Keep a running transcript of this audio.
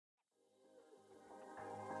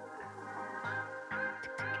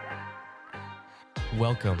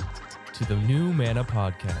Welcome to the New Manna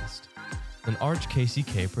Podcast, an Arch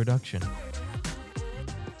KCK production.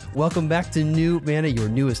 Welcome back to New Manna, your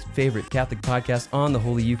newest favorite Catholic podcast on the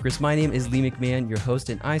Holy Eucharist. My name is Lee McMahon, your host,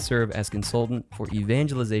 and I serve as consultant for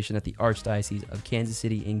evangelization at the Archdiocese of Kansas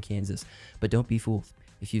City in Kansas. But don't be fooled.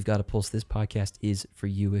 If you've got a pulse, this podcast is for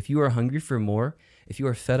you. If you are hungry for more, if you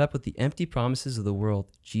are fed up with the empty promises of the world,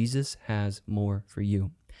 Jesus has more for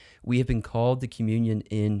you. We have been called to communion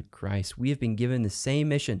in Christ. We have been given the same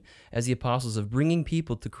mission as the apostles of bringing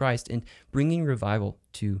people to Christ and bringing revival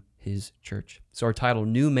to his church. So our title,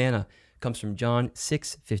 New Manna, comes from John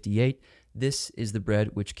 6:58. This is the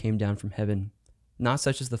bread which came down from heaven, not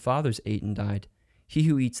such as the fathers ate and died. He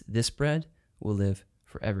who eats this bread will live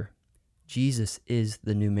forever. Jesus is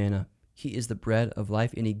the new manna. He is the bread of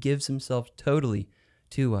life, and he gives himself totally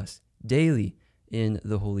to us daily in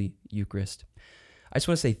the Holy Eucharist. I just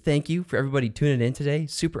want to say thank you for everybody tuning in today.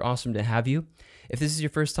 Super awesome to have you. If this is your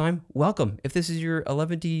first time, welcome. If this is your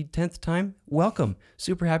 10th time, welcome.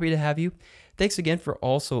 Super happy to have you. Thanks again for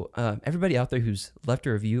also everybody out there who's left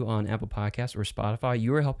a review on Apple Podcasts or Spotify.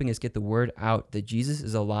 You are helping us get the word out that Jesus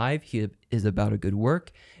is alive, he is about a good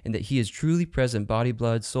work, and that he is truly present, body,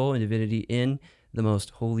 blood, soul, and divinity in the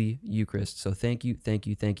most holy Eucharist. So thank you, thank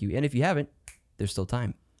you, thank you. And if you haven't, there's still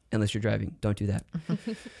time. Unless you're driving, don't do that.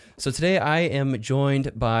 So today I am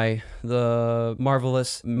joined by the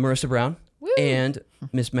marvelous Marissa Brown and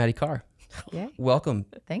Miss Mattie Karr. Yeah. Welcome.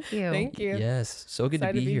 Thank you. Thank you. Yes, so good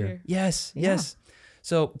Excited to be to be here. here. Yes, Yeah. yes.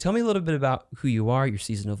 So tell me a little bit about who you are, your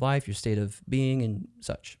season of life, your state of being, and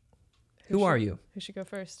such. Who are you? Who should go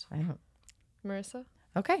first? I don't. Marissa?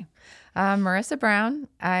 Okay. Marissa Brown.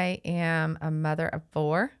 I am a mother of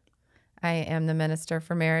 4. I am the minister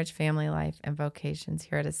for marriage, family life, and vocations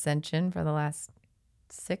here at Ascension for the last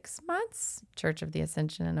 6 months, Church of the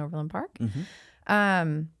Ascension in Overland Park.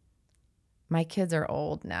 Mm-hmm. My kids are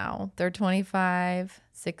old now. They're 25,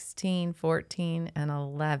 16, 14, and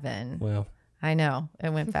 11. Well, I know.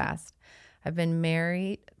 It went fast. I've been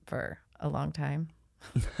married for a long time.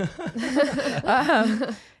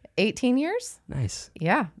 18 years? nice.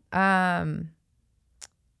 Yeah.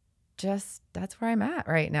 Just that's where I'm at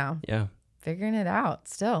right now. Yeah. Figuring it out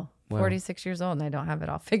still. Wow. 46 years old and I don't have it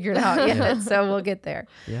all figured out yet. So we'll get there.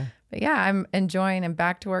 Yeah. But yeah, I'm enjoying and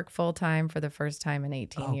back to work full time for the first time in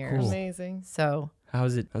 18 Oh, years. cool. Amazing. So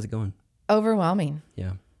How's it going? overwhelming.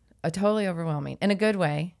 Yeah. Totally overwhelming in a good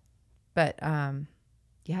way. But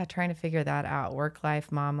yeah, trying to figure that out. Work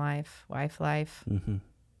life, mom life, wife life, Mm-hmm.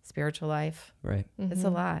 spiritual life. Right. It's a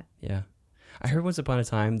lot. Yeah. I heard once upon a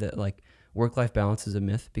time that like work-life balance is a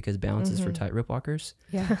myth because balance is for tightrope walkers.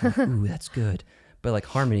 Yeah. Like, ooh, that's good. But like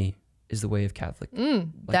harmony is the way of Catholic. like,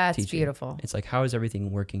 That's teaching. beautiful. It's like, how is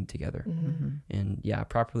everything working together? And yeah,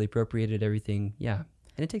 properly appropriated everything. Yeah.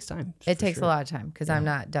 And it takes time. It for takes sure. a lot of time because I'm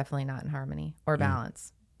definitely not in harmony or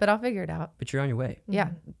balance, but I'll figure it out. But you're on your way.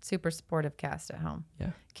 Yeah. Super supportive cast at home.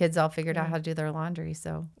 Yeah. Kids all figured out how to do their laundry.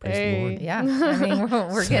 So Praise the Hey. Lord. yeah, I mean,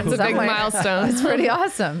 we're getting It's a big somewhere. milestone. It's pretty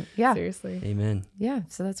awesome. Yeah. Seriously. Amen. Yeah.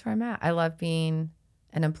 So that's where I'm at. I love being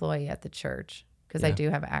an employee at the church because I Yeah. do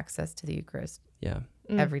have access to the Eucharist Yeah.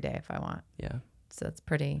 every day if I want. Yeah. So it's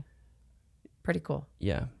pretty cool.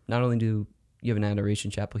 Yeah. Not only do you have an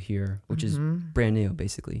adoration chapel here, which is brand new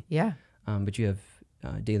basically, Yeah. but you have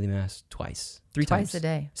daily mass three Twice times a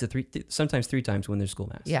day. So sometimes 3 times when there's school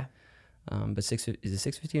mass. Yeah. But is it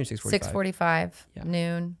 6:15 or 6:45? 6:45, Yeah.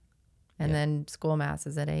 noon. And Yeah. then school mass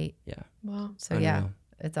is at 8. Yeah. Wow. So Unreal. yeah,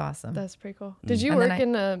 it's awesome. That's pretty cool. Did you And then work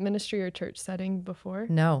in a ministry or church setting before?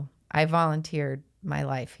 No, I volunteered my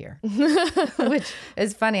life here, which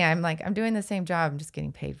is funny. I'm doing the same job. I'm just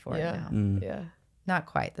getting paid for it Yeah. now. Yeah. Not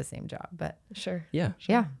quite the same job, but Sure. Yeah.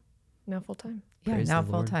 yeah. Now full time. Yeah, Praise now the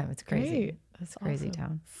full Lord. time. It's crazy. Great. It's a crazy awesome.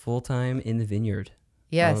 town. Full time in the vineyard.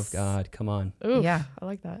 Yes. Oh God, come on. Ooh. Yeah. I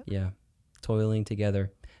like that. Yeah. Toiling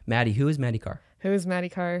together. Mattie, who is Mattie Karr? Who is Mattie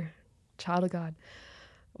Karr? Child of God.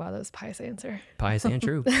 Wow, that was a pious answer. Pious and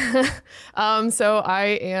true. So I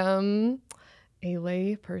am a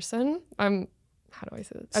lay person. How do I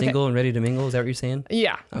say this? Single and ready to mingle. Is that what you're saying?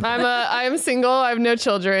 Yeah, I am single. I have no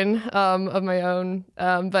children of my own,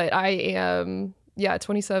 but I am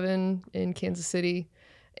 27 in Kansas City,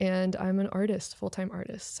 and I'm an artist, full-time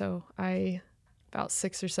artist. So about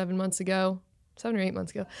 6 or 7 months ago, 7 or 8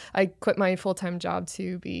 months ago, I quit my full-time job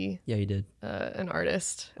to be Yeah, you did. an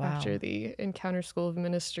artist Wow. after the Encounter School of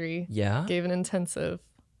Ministry. Yeah. Gave an intensive,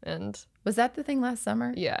 and Was that the thing last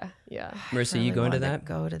summer? yeah, Marissa, Really you going to wanted that?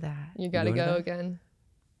 Go to that. you got to going to go that? again.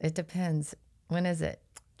 It depends. When is it?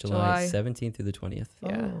 July July. 17th through the 20th.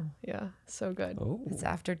 Yeah, Oh. yeah, so good. Oh, It's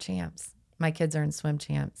after champs. My kids are in swim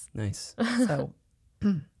champs. nice. So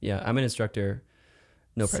Yeah, I'm an instructor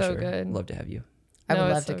No So pressure. good. Love to have you. I No,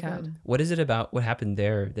 would it's love to so come. good. What is it about what happened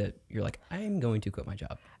there that you're like, I'm going to quit my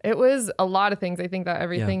job? It was a lot of things. I think that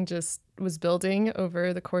everything just was building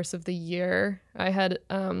over the course of the year. I had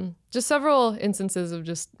just several instances of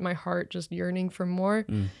just my heart just yearning for more.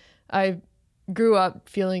 I grew up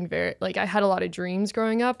feeling very, like I had a lot of dreams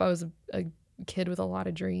growing up. I was a kid with a lot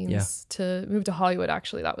of dreams to move to Hollywood.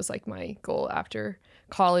 Actually, that was like my goal after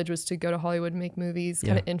college, was to go to Hollywood, make movies,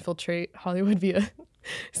 kind of infiltrate Hollywood via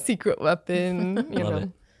secret weapon, you Love know. it.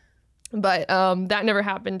 But that never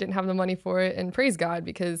happened. Didn't have the money for it, and praise God,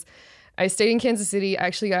 because I stayed in Kansas City. I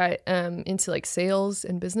actually got into like sales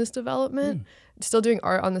and business development, still doing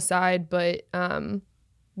art on the side, but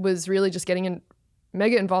was really just getting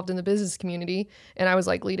mega involved in the business community. And I was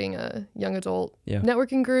like leading a young adult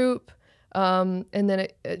networking group. And then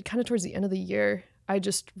it kind of towards the end of the year, I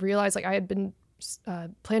just realized like I had been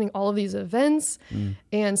planning all of these events,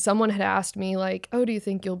 and someone had asked me like, oh, do you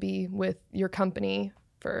think you'll be with your company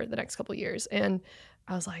for the next couple of years? And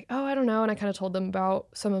I was like, oh, I don't know. And I kind of told them about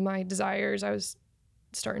some of my desires. I was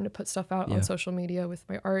starting to put stuff out on social media with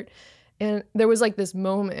my art. And there was like this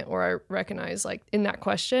moment where I recognized, like in that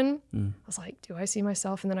question, I was like, do I see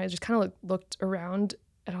myself? And then I just kind of looked around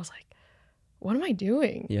and I was like, what am I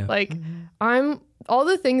doing? Yeah. Like I'm all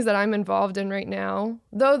the things that I'm involved in right now,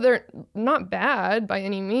 though they're not bad by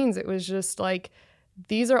any means. It was just like,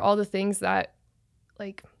 these are all the things that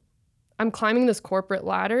like I'm climbing this corporate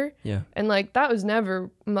ladder. Yeah. And like, that was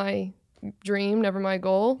never my dream, never my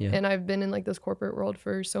goal. Yeah. And I've been in like this corporate world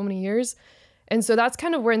for so many years. And so that's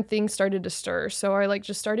kind of when things started to stir. So I like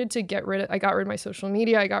just started to I got rid of my social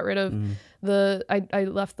media. I got rid of I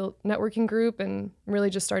left the networking group and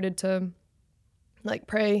really just started to like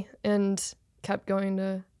pray and kept going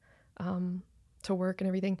to work and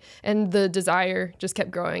everything. And the desire just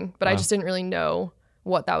kept growing, but I just didn't really know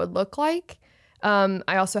what that would look like.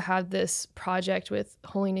 I also had this project with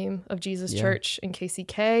Holy Name of Jesus Church in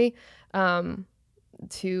KCK,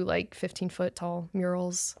 to like 15-foot tall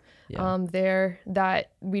murals there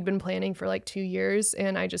that we'd been planning for like 2 years,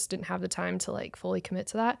 and I just didn't have the time to like fully commit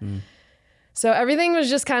to that. So everything was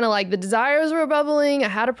just kind of like the desires were bubbling. I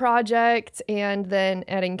had a project, and then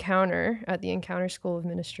at the Encounter School of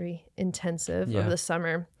Ministry intensive over the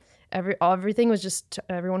summer, everything was just,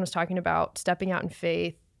 everyone was talking about stepping out in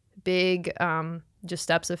faith, big just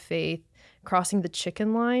steps of faith, crossing the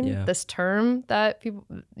chicken line. This term that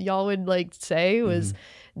y'all would like say was,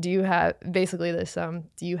 do you have basically this are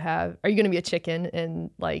you going to be a chicken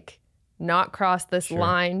and like not cross this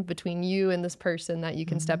line between you and this person that you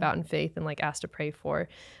can step out in faith and like ask to pray for,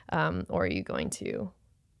 or are you going to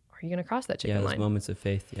cross that chicken line? Those moments of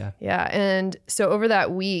faith. And so over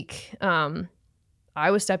that week,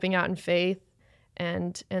 I was stepping out in faith,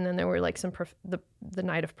 and then there were like some the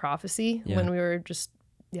night of prophecy when we were just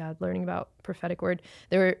learning about prophetic word.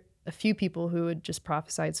 There were a few people who had just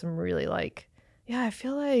prophesied some really like, I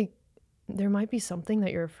feel like there might be something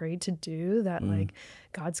that you're afraid to do that like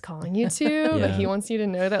God's calling you to, but he wants you to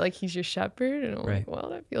know that like he's your shepherd. And I'm like, well,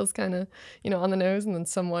 that feels kind of, on the nose. And then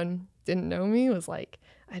someone didn't know me, was like,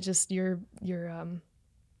 he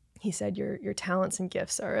said your talents and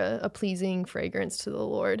gifts are a pleasing fragrance to the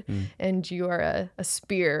Lord, and you are a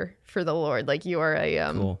spear for the Lord. Like you are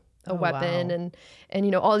a weapon,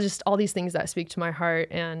 and all these things that speak to my heart.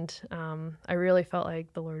 And I really felt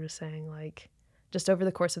like the Lord was saying, like, just over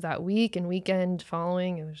the course of that week and weekend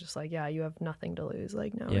following, it was just like, you have nothing to lose.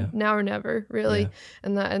 Like now or never, really.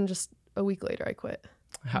 And just a week later, I quit.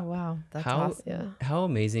 That's awesome. Yeah. How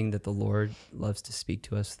amazing that the Lord loves to speak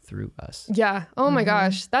to us through us. Yeah. Oh my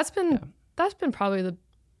gosh. That's been probably the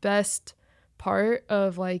best part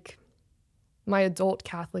of like my adult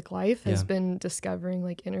Catholic life, has been discovering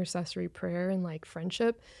like intercessory prayer and like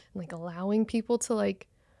friendship, and like allowing people to like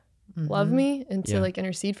love me and to like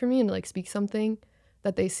intercede for me and to like speak something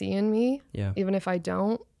that they see in me, even if I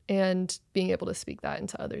don't, and being able to speak that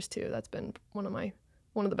into others too. That's been one of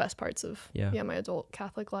the best parts of my adult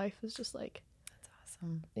Catholic life, is just like, that's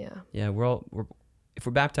awesome. If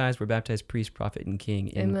we're baptized priest, prophet, and king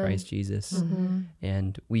in Christ Jesus.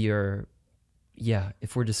 And we are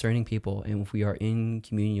if we're discerning people, and if we are in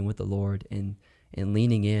communion with the Lord and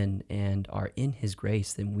leaning in and are in his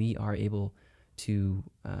grace, then we are able to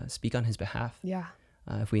speak on his behalf.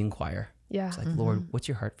 If we inquire, it's like, Lord, what's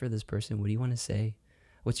your heart for this person? What do you want to say?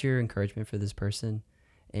 What's your encouragement for this person?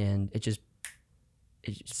 And it just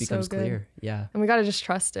becomes clear. And we got to just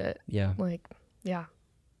trust it. Like,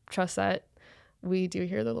 trust that we do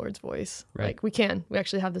hear the Lord's voice. Right. Like we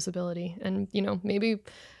actually have this ability, and maybe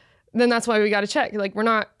then that's why we got to check. Like, we're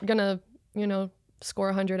not gonna score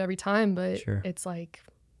 100 every time, but it's like,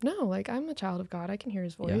 no, like I'm a child of God. I can hear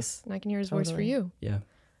his voice and I can hear his voice for Totally. you. Yeah.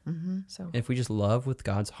 So If we just love with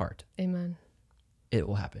God's heart, amen. it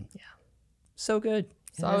will happen. Yeah. So good.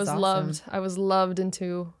 So It I is was awesome. loved. I was loved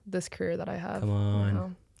into this career that I have. Come on.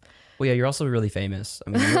 now. Well, yeah, you're also really famous. I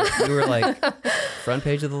mean, you were like front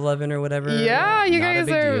page of the 11 or whatever. Yeah, you Not a guys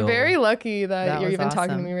big are deal. very lucky that, That you're was even talking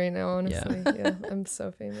to awesome. me right now, honestly. Yeah, I'm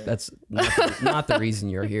so famous. That's not the reason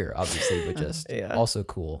you're here, obviously, but just Yeah. also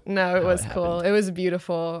cool. No, it how was it cool. happened. It was a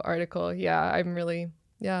beautiful article. Yeah, I'm really,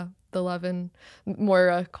 the 11,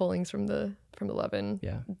 Moira Collings from the 11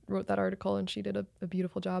 Yeah. wrote that article, and she did a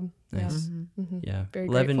beautiful job. Nice. Mm-hmm. Yeah. Very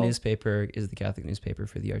 11 grateful. newspaper is the Catholic newspaper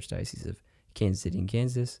for the Archdiocese of Kansas City in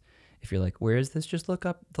Kansas. If you're like, where is this? Just look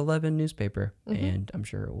up the 11 newspaper and I'm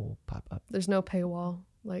sure it will pop up. There's no paywall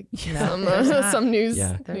like No, there's not. some news.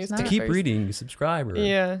 Yeah. There's newspapers. not. Keep reading, subscribe. Or,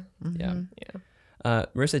 Yeah. Yeah. Yeah.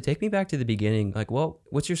 Marissa, take me back to the beginning. Like,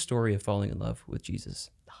 what's your story of falling in love with Jesus?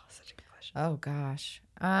 Oh, such a good question. Oh gosh.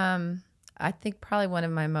 I think probably one of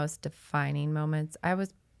my most defining moments. I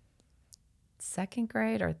was second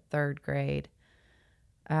grade or third grade.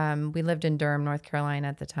 We lived in Durham, North Carolina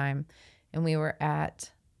at the time, and we were at,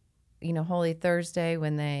 Holy Thursday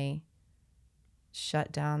when they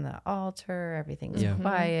shut down the altar, everything was Yeah.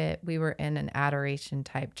 quiet. We were in an adoration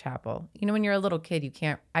type chapel. When you're a little kid,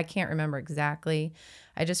 I can't remember exactly.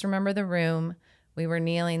 I just remember the room. We were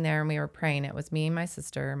kneeling there and we were praying. It was me and my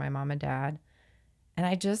sister, my mom and dad. And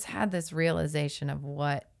I just had this realization of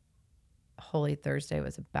what Holy Thursday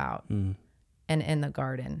was about and in the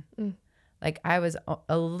garden. Like I was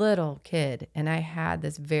a little kid and I had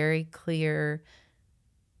this very clear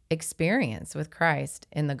experience with Christ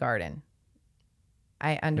in the garden.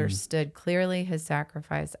 I understood clearly his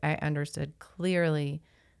sacrifice. I understood clearly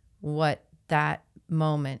what that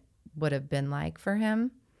moment would have been like for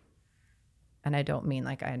him. And I don't mean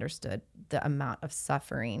like I understood the amount of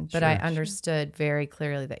suffering, but I understood very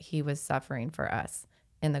clearly that he was suffering for us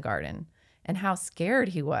in the garden and how scared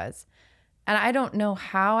he was. And I don't know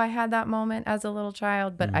how I had that moment as a little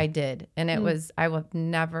child, but I did. And it was, I have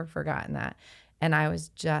never forgotten that. And I was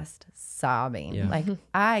just sobbing. Yeah. Like,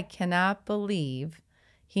 I cannot believe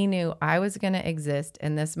he knew I was going to exist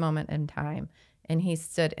in this moment in time. And he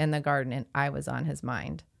stood in the garden and I was on his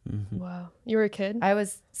mind. Wow. You were a kid? I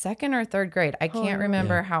was second or third grade. I can't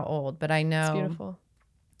remember how old, but I know It's beautiful.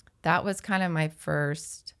 that was kind of my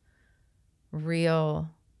first real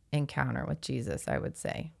encounter with Jesus, I would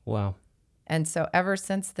say. Wow. And so ever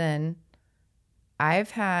since then,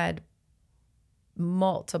 I've had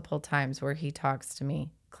multiple times where he talks to me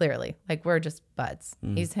clearly, like we're just buds.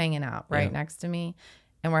 He's hanging out right next to me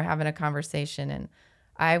and we're having a conversation. And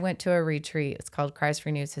I went to a retreat. It's called Christ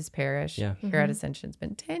Renews His Parish here at Ascension. It's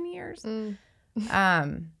been 10 years.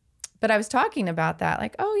 But I was talking about that,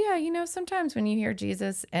 like, oh yeah, sometimes when you hear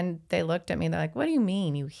Jesus and they looked at me, they're like, what do you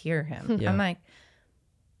mean you hear him? Yeah. I'm like,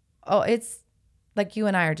 oh, it's like you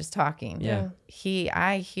and I are just talking. Yeah.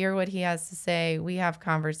 I hear what he has to say. We have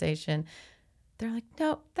conversation. They're like,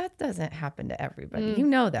 no, that doesn't happen to everybody. You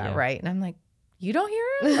know that, Yeah. right? And I'm like, you don't hear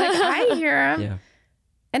him? Like I hear him. Yeah.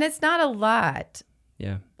 And it's not a lot,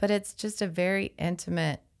 Yeah. but it's just a very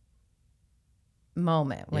intimate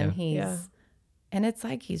moment when he's, and it's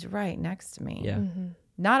like he's right next to me. Yeah.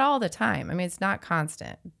 Not all the time. I mean, it's not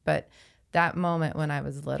constant, but that moment when I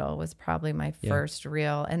was little was probably my first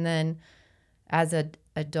real. And then as a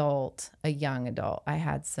young adult, I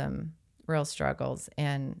had some real struggles,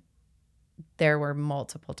 and there were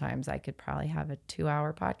multiple times I could probably have a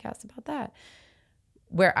 2-hour podcast about that,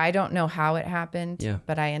 where I don't know how it happened,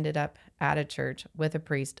 but I ended up at a church with a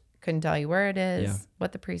priest. Couldn't tell you where it is,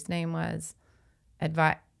 what the priest's name was.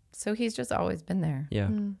 So he's just always been there. Yeah.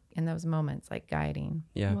 In those moments, like guiding.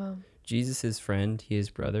 Yeah. Wow. Jesus is friend, he is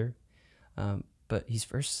brother, but he's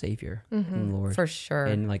first Savior and Lord. For sure.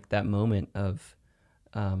 And like that moment of,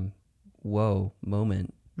 whoa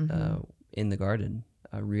moment in the garden,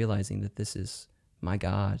 realizing that this is my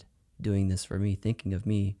God doing this for me, thinking of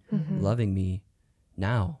me, loving me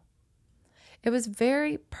now. It was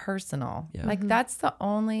very personal. Yeah. Like that's the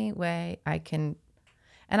only way I can,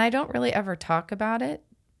 and I don't really ever talk about it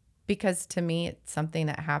because to me it's something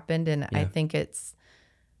that happened, and I think it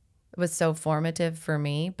was so formative for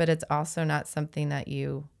me, but it's also not something that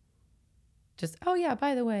you just, oh yeah,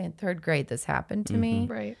 by the way, in third grade this happened to me.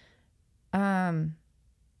 Right.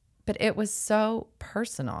 But it was so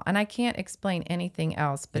personal, and I can't explain anything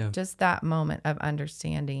else, but just that moment of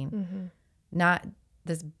understanding, not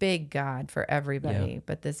this big God for everybody,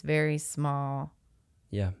 but this very small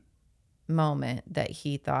moment that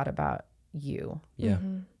he thought about you. Yeah.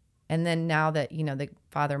 And then now that, the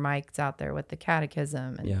Father Mike's out there with the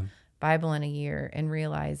catechism and Bible in a year and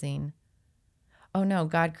realizing, oh no,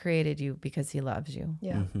 God created you because he loves you.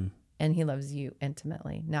 Yeah. Mm-hmm. And he loves you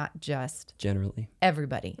intimately, not just Generally.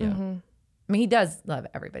 everybody. Yeah. Mm-hmm. I mean, he does love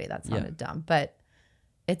everybody. That Yeah. sounded dumb, but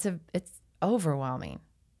it's overwhelming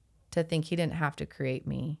to think he didn't have to create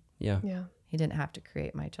me. Yeah. Yeah. He didn't have to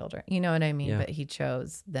create my children. You know what I mean? Yeah. But he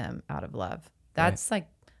chose them out of love. That's like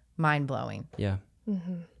mind blowing. Yeah.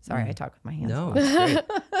 Mm-hmm. Sorry, I talk with my hands. No, full. it's great.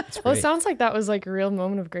 It's Well, it great. sounds like that was like a real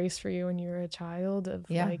moment of grace for you when you were a child, of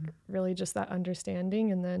Yeah. like really just that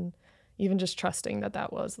understanding, and then even just trusting that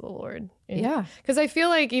that was the Lord. Yeah. Because I feel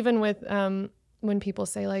like even with when people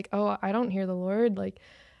say like, oh, I don't hear the Lord, like,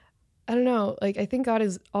 I don't know, like I think God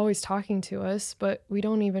is always talking to us, but we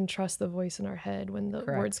don't even trust the voice in our head when the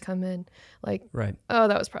Correct. words come in. Like, Right. oh,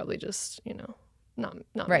 that was probably just, not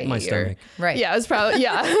Right. me, My or- stomach. Right. Yeah, it's probably,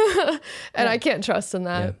 yeah. And Yeah. I can't trust in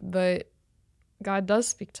that, Yeah. but God does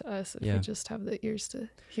speak to us if Yeah. we just have the ears to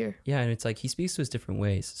hear. Yeah, and it's like he speaks to us different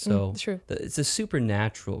ways. So True. it's a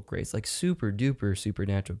supernatural grace, like super duper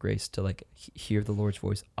supernatural grace to like hear the Lord's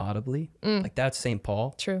voice audibly. Like that's St.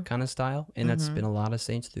 Paul True. kind of style, and that's been a lot of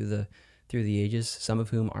saints through the ages. Some of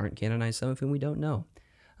whom aren't canonized, some of whom we don't know.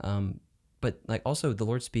 But like also the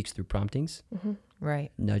Lord speaks through promptings,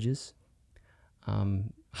 Right. nudges,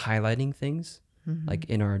 highlighting things. Like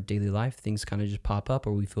in our daily life, things kind of just pop up,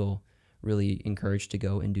 or we feel really encouraged to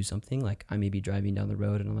go and do something. Like I may be driving down the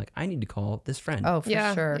road and I'm like, I need to call this friend. Oh, for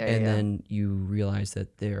Yeah. sure. Yeah. And then you realize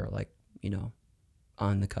that they're like,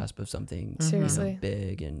 on the cusp of something Seriously.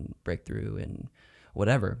 big and breakthrough and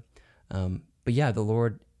whatever. But yeah, the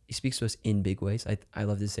Lord, he speaks to us in big ways. I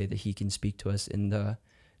love to say that he can speak to us in the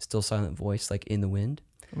still silent voice, like in the wind.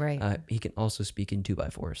 Right. He can also speak in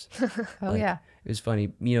 2x4s. Oh, like, yeah. It was funny,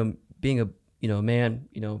 being a, man,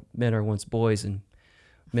 men are once boys and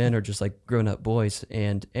men are just like grown up boys.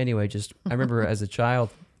 And anyway, I remember as a child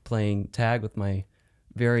playing tag with my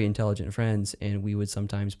very intelligent friends, and we would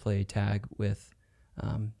sometimes play tag with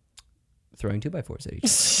throwing 2x4s at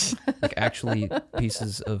each other, like actually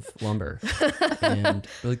pieces of lumber. And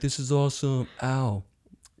we're like, this is awesome. Ow.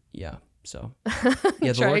 Yeah. So yeah,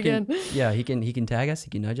 the Try Lord again. he can tag us, he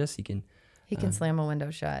can nudge us, he can slam a window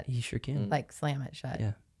shut, he sure can. like slam it shut.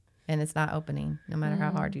 Yeah. And it's not opening no matter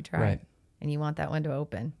how hard you try. Right. And you want that window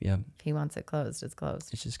open. Yeah. If he wants it closed, it's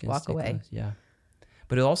closed. It's just gonna Walk stay away. closed. Yeah.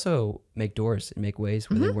 But it'll also make doors and make ways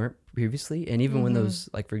where they weren't previously. And even when those,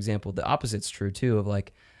 like, for example, the opposite's true too, of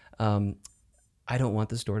like, I don't want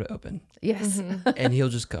this door to open. Yes. And he'll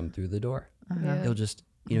just come through the door. Yeah. He'll just,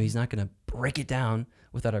 he's not going to break it down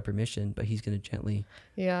without our permission, but he's going to gently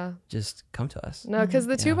Yeah. just come to us. No, because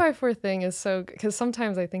the Yeah. 2x4 thing is so, because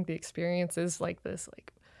sometimes I think the experience is like this,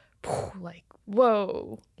 like,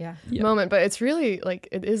 whoa Yeah. Yeah. moment, but it's really like,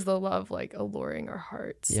 it is the love, like alluring our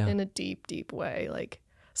hearts Yeah. in a deep, deep way. Like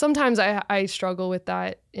sometimes I struggle with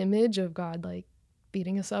that image of God, like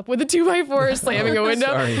beating us up with a 2x4, slamming a window,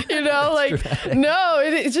 Sorry. like, dramatic. no,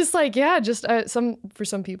 it's just like, yeah, just for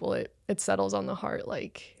some people it settles on the heart.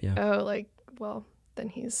 Like, Yeah. oh, like, well, then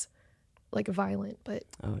he's like violent, but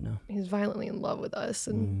Oh, no. he's violently in love with us,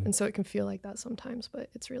 and so it can feel like that sometimes, but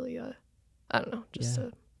it's really I don't know, just Yeah.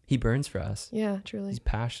 He burns for us. truly. He's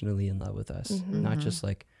passionately in love with us. Not just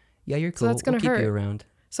like, yeah, you're So cool. that's gonna we'll keep hurt. you around.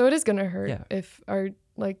 So it is gonna hurt Yeah. if our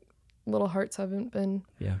like little hearts haven't been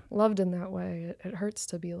Yeah. loved in that way. It hurts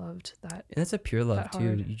to be loved that. And that's a pure love that too.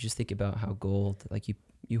 hard. You just think about how gold, like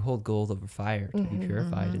you hold gold over fire to be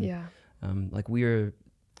purified. And Yeah. like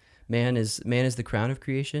man is the crown of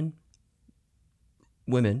creation.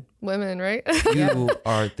 Women, Women, right? you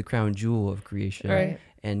are the crown jewel of creation. Right.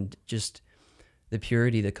 And just the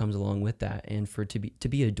purity that comes along with that, and for to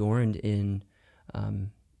be adorned in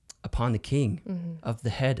upon the King of the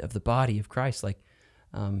head of the body of Christ, like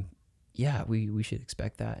yeah, we should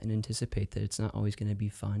expect that and anticipate that it's not always going to be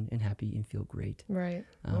fun and happy and feel great. Right.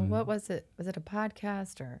 Well, what was it? Was it a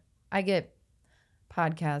podcast or I get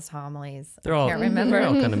podcast homilies? They're I all can't remember. They're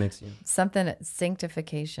all kind of mixed. Yeah. Something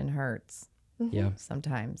sanctification hurts Yeah.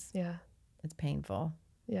 sometimes. Yeah. It's painful.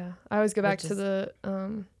 Yeah. I always go back Which to is-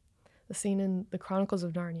 the scene in the Chronicles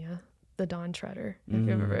of Narnia, the Dawn Treader, if you've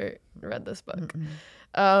ever read this book.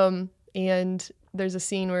 And there's a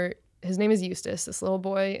scene where his name is Eustace, this little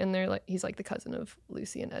boy, and he's like the cousin of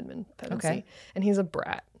Lucy and Edmund Pevensey. Okay. And he's a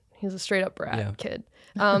brat. He's a straight up brat Yeah. kid.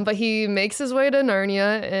 But he makes his way to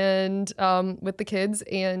Narnia and with the kids,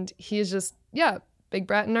 and he is just, big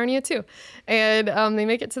brat in Narnia too. And they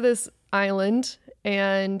make it to this island,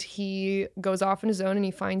 and he goes off on his own, and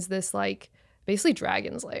he finds this like basically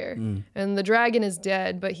dragon's lair. And the dragon is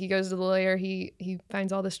dead, but he goes to the lair, he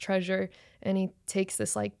finds all this treasure, and he takes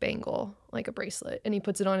this like bangle, like a bracelet, and he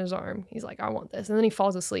puts it on his arm. He's like, I want this. And then he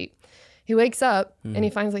falls asleep. He wakes up and he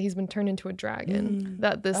finds that he's been turned into a dragon.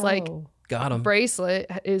 That this like got him. bracelet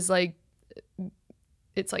is like,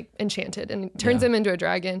 it's like enchanted and it turns him into a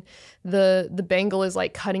dragon. The bangle is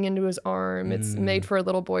like cutting into his arm. It's made for a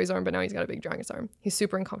little boy's arm, but now he's got a big dragon's arm. He's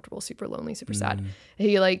super uncomfortable, super lonely, super sad.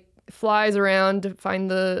 He like flies around to find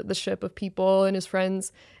the ship of people and his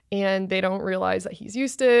friends, and they don't realize that he's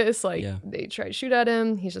Eustace. Like they try to shoot at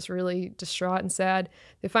him. He's just really distraught and sad.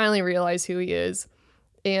 They finally realize who he is,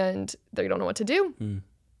 and they don't know what to do.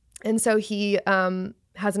 And so he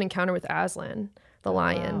has an encounter with Aslan, the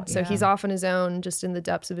lion. Wow, so he's off on his own, just in the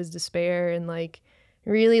depths of his despair, and like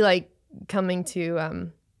really like coming to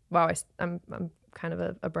I'm kind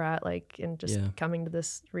of a brat, like, and just coming to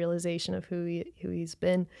this realization of who he's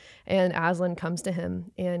been. And Aslan comes to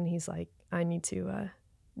him and he's like, you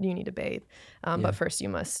need to bathe, but first you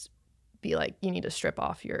must be like, you need to strip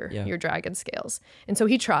off your dragon scales. And so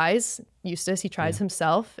he tries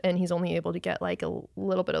himself, and he's only able to get like a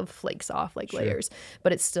little bit of flakes off, like layers,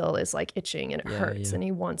 but it still is like itching and it hurts and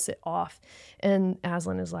he wants it off. And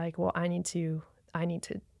Aslan is like, well, I need to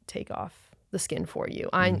take off the skin for you.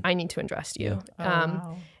 I need to undress you.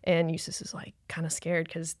 And Eustace is like kind of scared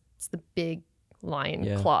because it's the big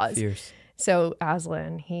lion claws. Fierce. So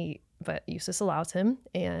Aslan, but Eustace allows him,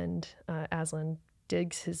 and Aslan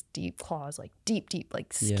digs his deep claws, like deep,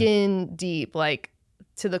 like skin deep, like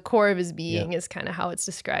to the core of his being is kind of how it's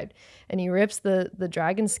described. And he rips the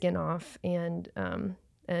dragon skin off, and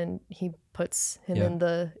he puts him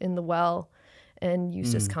in the well, and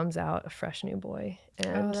Eustace comes out a fresh new boy.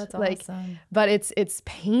 And that's like, awesome. But it's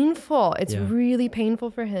painful. It's really painful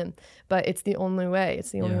for him, but it's the only way. It's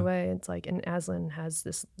the only way. It's like, and Aslan has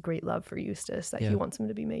this great love for Eustace that he wants him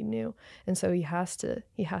to be made new. And so he has to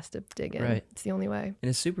dig in. Right. It's the only way. And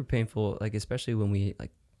it's super painful, like, especially when we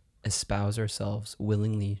like espouse ourselves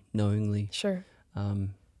willingly, knowingly,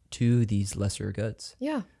 to these lesser goods.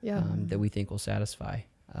 That we think will satisfy.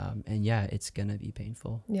 And it's gonna be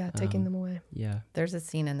painful. Taking them away. There's a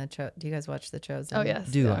scene in do you guys watch The Chosen? Oh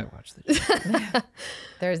yes. I watch the Chosen?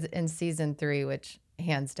 There's in season 3, which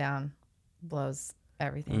hands down blows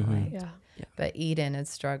everything away. But Eden is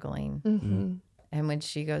struggling. And when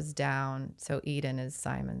she goes down, so Eden is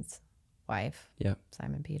Simon's wife,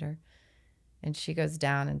 Simon Peter, and she goes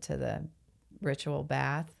down into the ritual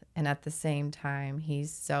bath, and at the same time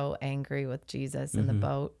he's so angry with Jesus in the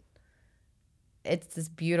boat. It's this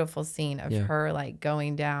beautiful scene of her like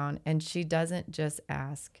going down, and she doesn't just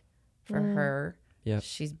ask for her.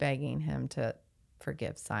 She's begging him to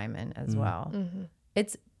forgive Simon as well.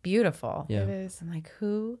 It's beautiful. It is. I'm like,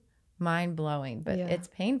 mind blowing, but it's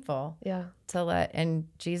painful to let, and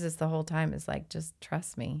Jesus the whole time is like, just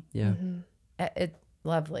trust me. It's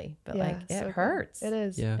lovely, but like it hurts. It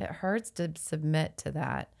is. It hurts to submit to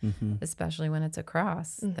that, especially when it's a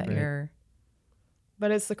cross that you're. But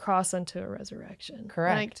it's the cross unto a resurrection.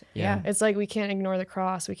 Correct. Like, it's like we can't ignore the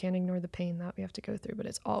cross. We can't ignore the pain that we have to go through, but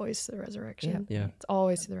it's always the resurrection. It's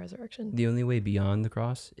always the resurrection. The only way beyond the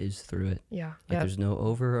cross is through it. Like there's no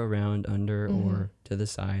over, around, under, or to the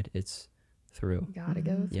side. It's through. You gotta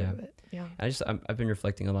go through it. I've been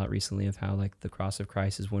reflecting a lot recently of how like the cross of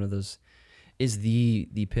Christ is one of those, is the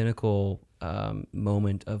pinnacle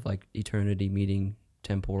moment of like eternity meeting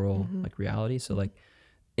temporal like reality. So like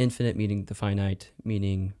infinite meeting the finite,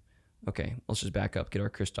 meaning, okay, let's just back up, get our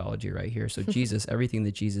Christology right here. So Jesus, everything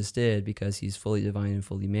that Jesus did, because he's fully divine and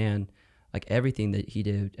fully man, like everything that he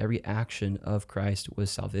did, every action of Christ was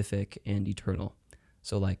salvific and eternal.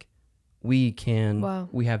 So like we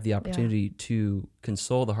have the opportunity to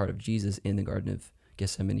console the heart of Jesus in the Garden of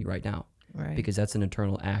Gethsemane right now, because that's an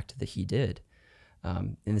eternal act that he did.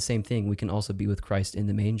 And the same thing, we can also be with Christ in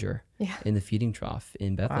the manger, in the feeding trough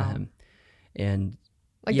in Bethlehem. And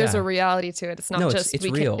like there's a reality to it. It's not just it's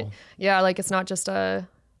real. Like it's not just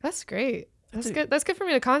that's great. That's good. That's good for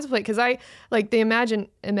me to contemplate, because I like the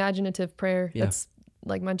imaginative prayer. That's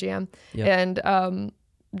like my jam. And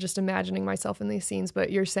just imagining myself in these scenes.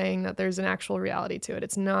 But you're saying that there's an actual reality to it.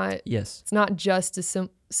 It's not. It's not just a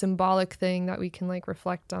symbolic thing that we can like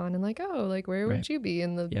reflect on and like, oh, like where would you be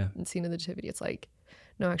in the scene of the nativity? It's like,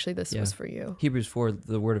 no, actually, this was for you. Hebrews 4,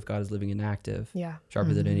 the word of God is living and active.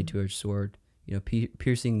 Sharper than any two-edged sword. You know,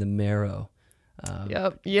 piercing the marrow.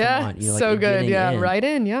 So good. Right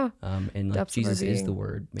in. And like Depths Jesus is the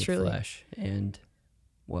word made flesh, and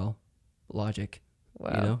logic.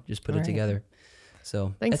 Wow. You know, just put it together.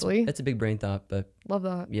 So thanks, Lee. That's a big brain thought, but love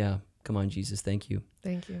that. Yeah, come on, Jesus, thank you.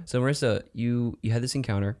 Thank you. So Marissa, you had this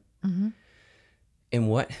encounter, and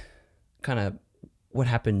what kind of what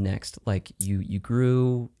happened next? Like you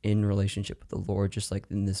grew in relationship with the Lord, just like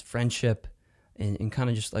in this friendship, and kind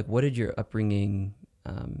of just like, what did your upbringing,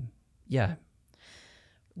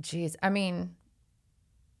 Geez, I mean,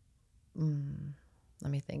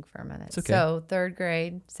 let me think for a minute. It's okay. So third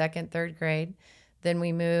grade, third grade, then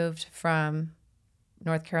we moved from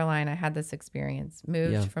North Carolina. I had this experience.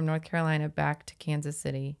 Moved from North Carolina back to Kansas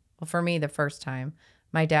City. Well, for me, the first time.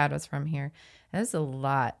 My dad was from here. And there's a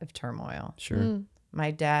lot of turmoil. Sure.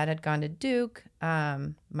 My dad had gone to Duke.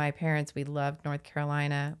 My parents, we loved North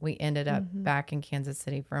Carolina. We ended up back in Kansas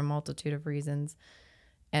City for a multitude of reasons.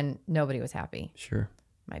 And nobody was happy. Sure.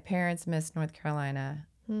 My parents missed North Carolina.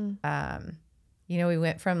 We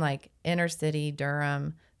went from like inner city,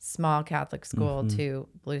 Durham, small Catholic school to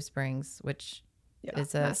Blue Springs, which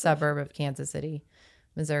is a suburb of Kansas City,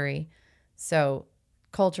 Missouri. So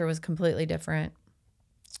culture was completely different.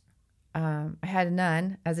 I had a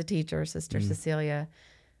nun as a teacher, Sister Cecilia.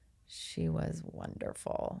 She was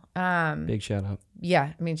wonderful. Big shout out.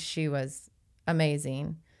 Yeah, I mean, she was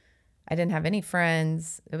amazing. I didn't have any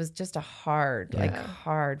friends. It was just a hard.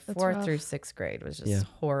 Fourth through sixth grade was just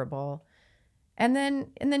horrible. And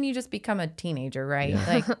then you just become a teenager, right? Yeah.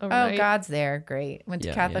 Like, Right. oh, God's there. Great. Went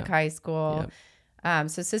to Catholic high school. Yeah.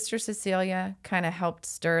 So Sister Cecilia kind of helped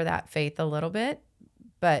stir that faith a little bit.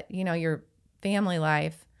 But, your family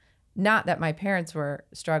life, not that my parents were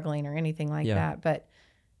struggling or anything like that, but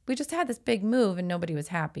we just had this big move and nobody was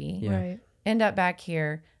happy. Yeah. Right. End up back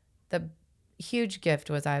here. The huge gift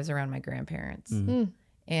was I was around my grandparents.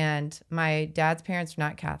 And my dad's parents were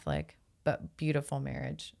not Catholic, but beautiful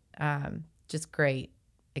marriage. Just great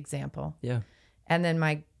example. Yeah. And then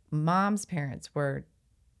my mom's parents were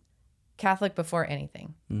Catholic before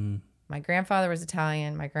anything. My grandfather was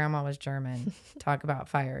Italian. My grandma was German. Talk about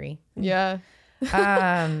fiery. Yeah.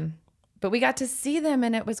 But we got to see them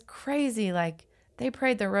and it was crazy. Like they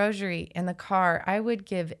prayed the rosary in the car. I would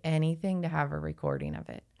give anything to have a recording of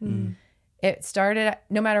it. It started,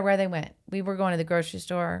 no matter where they went. We were going to the grocery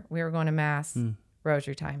store. We were going to mass,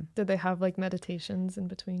 rosary time. Did they have like meditations in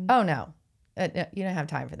between? Oh, no. You don't have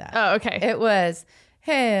time for that. Oh, okay. It was,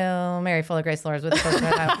 Hail Mary, full of grace, the Lord is with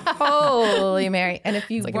us. Holy Mary. And if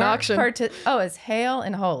you like an weren't auction. it's Hail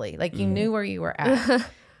and Holy. Like you knew where you were at.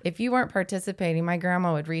 If you weren't participating, my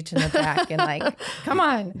grandma would reach in the back and like, come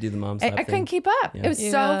on. Do the mom I slap thing. couldn't keep up. Yeah. It was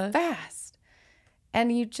so fast. And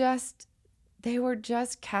they were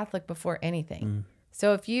just Catholic before anything.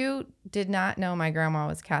 So if you did not know my grandma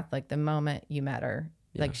was Catholic the moment you met her,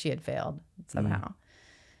 like she had failed somehow.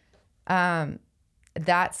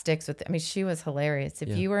 That sticks with, she was hilarious. If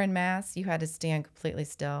you were in mass, you had to stand completely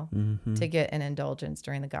still to get an indulgence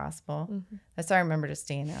during the gospel. That's why I remember just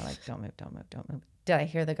staying there like, don't move, don't move, don't move. Did I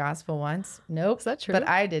hear the gospel once? Nope. Is that true? But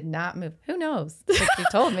I did not move. Who knows? But she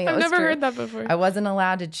told me it I've was never true. heard that before. I wasn't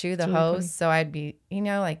allowed to chew the really hose, funny. so I'd be,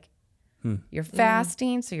 like, you're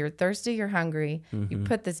fasting, so you're thirsty, you're hungry. You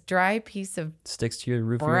put this dry piece of Sticks to your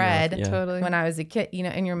roof bread of your mouth. Yeah. Totally. when I was a kid,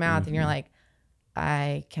 in your mouth, and you're like,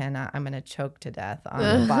 I cannot, I'm going to choke to death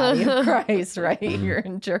on the body of Christ, right? You're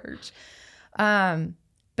in church. But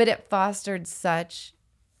it fostered such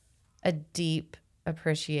a deep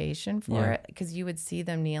appreciation for it because you would see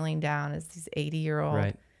them kneeling down as these 80-year-old.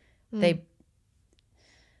 Right.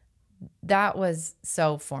 That was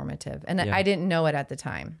so formative. And I didn't know it at the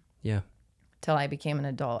time. Yeah. Till I became an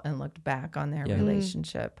adult and looked back on their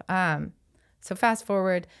relationship. So fast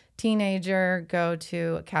forward, teenager, go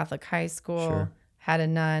to a Catholic high school, had a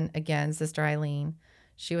nun, again, Sister Eileen.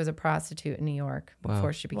 She was a prostitute in New York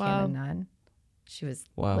before she became a nun. She was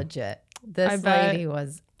legit. This lady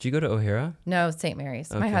was... Did you go to O'Hara? No, St.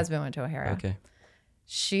 Mary's. My husband went to O'Hara. Okay.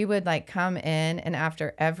 She would like come in, and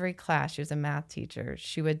after every class, she was a math teacher.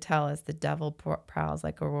 She would tell us the devil prowls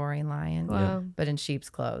like a roaring lion, but in sheep's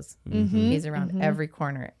clothes. He's around every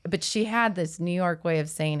corner. But she had this New York way of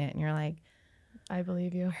saying it, and you're like, I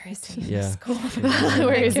believe you. where is he in Yeah. this school?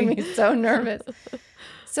 Where is he? Me so nervous.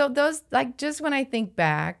 So those, like, just when I think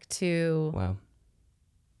back to, Wow.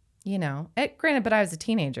 Granted, but I was a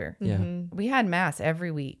teenager. Yeah. We had mass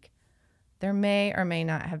every week. There may or may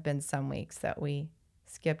not have been some weeks that we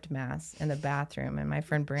skipped mass in the bathroom, and my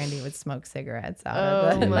friend Brandy would smoke cigarettes out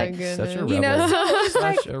of the, my like, goodness. Such a rebel. so just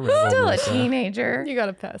like Such a rebel, still a Marissa. teenager. You got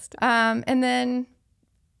a pest. And then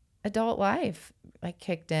adult life like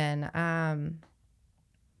kicked in.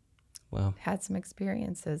 Wow. Had some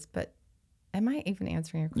experiences, but am I even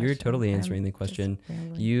answering your question? You're totally I'm answering the just question.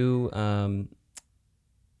 rambling. You, I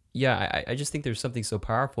just think there's something so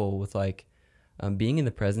powerful with like being in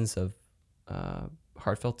the presence of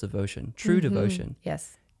heartfelt devotion, true devotion.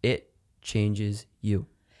 Yes, It changes you.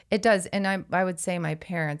 it does. And I would say my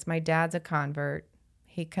parents, my dad's a convert.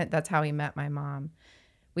 That's how he met my mom.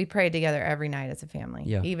 We prayed together every night as a family,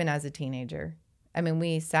 even as a teenager. I mean,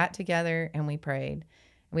 we sat together and we prayed.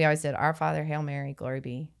 We always said, Our Father, Hail Mary, glory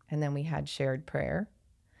be. And then we had shared prayer,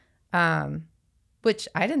 which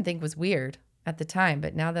I didn't think was weird at the time.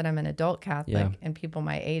 But now that I'm an adult Catholic and people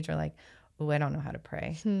my age are like, oh, I don't know how to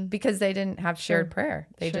pray because they didn't have shared prayer.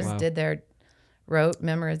 They just did their rote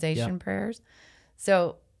memorization prayers.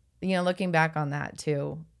 So, looking back on that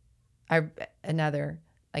too,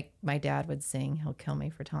 like my dad would sing. He'll kill me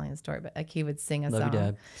for telling the story, but like he would sing a Love song. your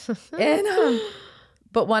dad. And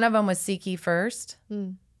but one of them was Seek Ye First.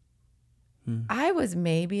 I was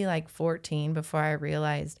maybe like 14 before I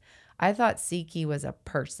realized. I thought Seek Ye was a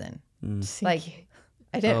person. Like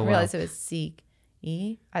I didn't realize it was Seek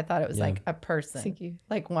Ye. I thought it was like a person,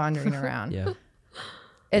 like wandering around.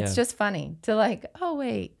 It's just funny to like, oh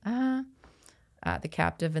wait, the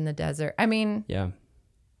captive in the desert. I mean,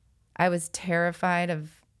 I was terrified of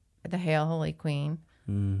the Hail Holy Queen.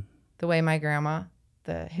 The way my grandma,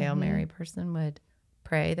 the Hail Mary person, would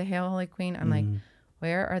pray the Hail Holy Queen. I'm like,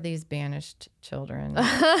 where are these banished children?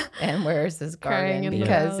 And where is this garden?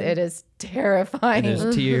 Because it is terrifying. And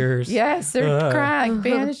there's tears. Yes, they're crying. Like,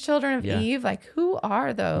 banished children of Eve. Like, who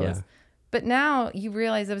are those? Yeah. But now you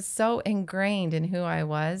realize it was so ingrained in who I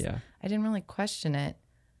was. I didn't really question it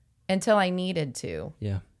until I needed to.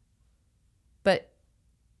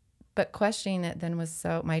 But questioning it then was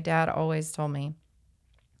so, my dad always told me,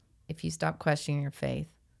 if you stop questioning your faith,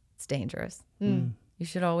 it's dangerous. You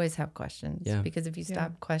should always have questions because if you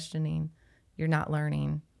stop questioning, you're not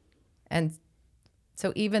learning. And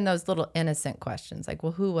so even those little innocent questions, like,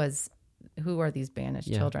 well, who are these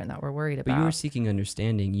banished children that we're worried about? But you were seeking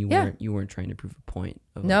understanding. You weren't trying to prove a point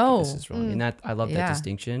of this is wrong. And that I love that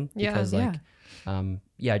distinction because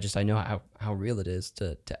I know how real it is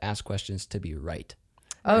to ask questions to be right.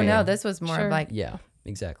 Oh, no, this was more of like... Yeah,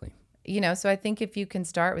 exactly. So I think if you can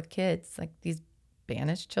start with kids, like these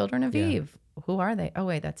banished children of Eve, who are they? Oh,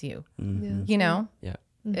 wait, that's you.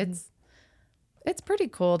 It's pretty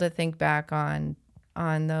cool to think back on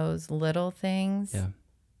those little things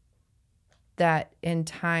that in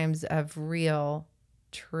times of real,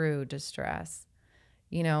 true distress,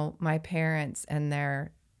 my parents and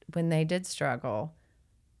when they did struggle,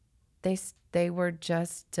 they were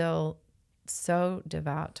just still so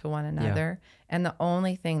devout to one another. And the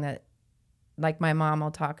only thing that, like my mom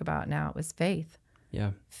will talk about now, was faith.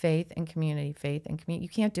 Faith and community, You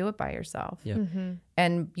can't do it by yourself.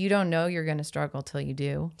 And you don't know you're going to struggle till you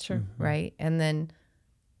do. Right. And then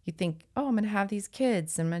you think, oh, I'm going to have these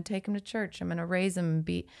kids. I'm going to take them to church. I'm going to raise them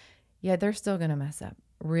and they're still going to mess up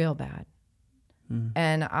real bad.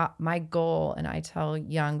 And my goal, and I tell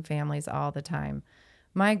young families all the time,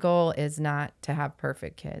 my goal is not to have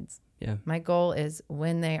perfect kids. My goal is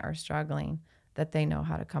when they are struggling, that they know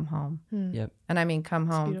how to come home. And I mean, come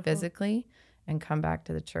home physically and come back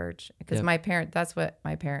to the church. Because that's what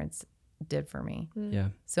my parents did for me.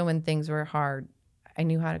 So when things were hard, I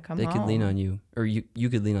knew how to come home. They could lean on you, or you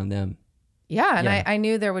could lean on them. And I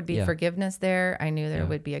knew there would be forgiveness there. I knew there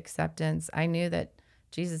would be acceptance. I knew that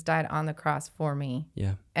Jesus died on the cross for me.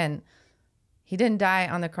 And he didn't die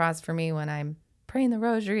on the cross for me when I'm praying the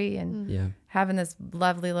rosary and having this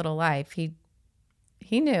lovely little life. He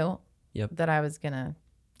knew that I was gonna,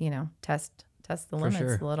 test the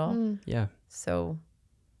limits a little. So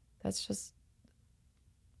that's just,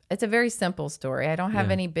 it's a very simple story. I don't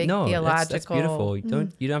have any big theological. That's beautiful. You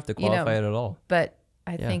don't have to qualify it at all. But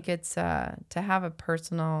I think it's to have a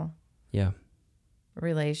personal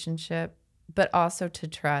relationship, but also to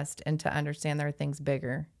trust and to understand there are things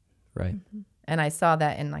bigger. Right. And I saw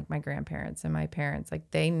that in like my grandparents and my parents.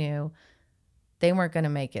 Like they knew they weren't going to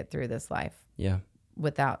make it through this life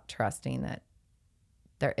without trusting that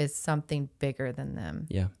there is something bigger than them.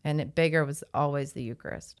 And bigger was always the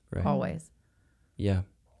Eucharist. Right. Always.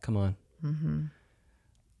 Come on.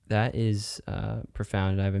 That is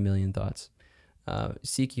profound. I have a million thoughts.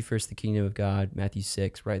 Seek ye first the kingdom of God, Matthew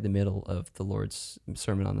 6, right in the middle of the Lord's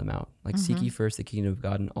Sermon on the Mount. Like, seek ye first the kingdom of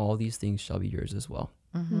God, and all these things shall be yours as well.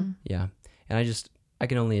 And I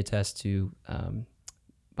can only attest to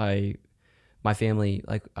by my family,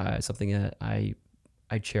 like something that I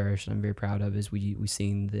cherish and I'm very proud of is we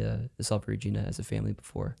sing the Salve Regina as a family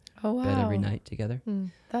before bed every night together.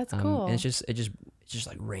 That's cool. And it just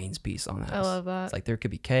like rains peace on the house. I love that. It's like there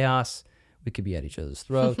could be chaos. We could be at each other's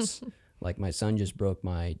throats. Like my son just broke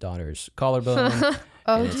my daughter's collarbone.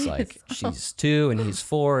 And it's like she's 2 and he's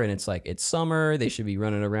 4 and it's like it's summer. They should be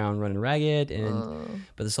running around, running ragged.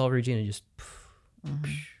 But the Salve Regina just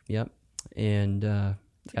And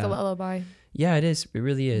it's like a lullaby. Yeah, it is. It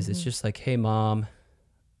really is. It's just like, hey, Mom,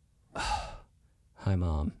 hi,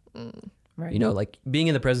 Mom. Right. You know, like being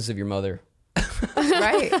in the presence of your mother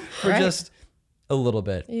Right. for right. just a little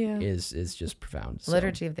bit Yeah. is just profound. So,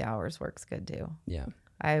 Liturgy of the Hours works good too. yeah.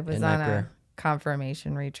 I was And on night a prayer.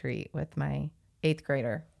 confirmation retreat with my 8th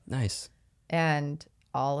grader Nice. and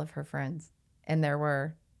all of her friends. And there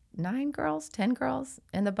were 10 girls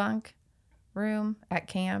in the bunk room at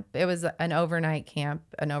camp. It was an overnight camp,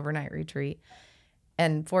 an overnight retreat.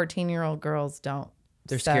 And 14-year-old girls don't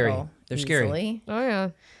They're scary. settle They're scary. easily. Oh yeah.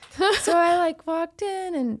 So I like walked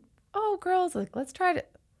in and, girls, like, let's try to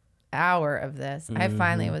hour of this. I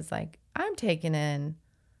finally was like, I'm taking in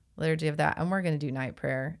liturgy of that and we're going to do night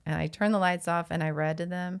prayer. And I turned the lights off and I read to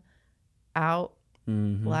them out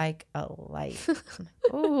like a light.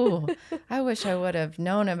 Ooh, I wish I would have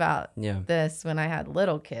known about Yeah. this when I had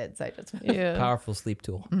little kids. I just, Yeah. Powerful sleep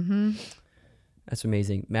tool. Mm-hmm. That's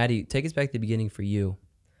amazing. Mattie, take us back to the beginning for you.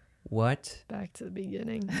 What? Back to the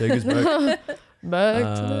beginning. Take us back.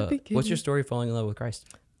 Back to the beginning. What's your story falling in love with Christ?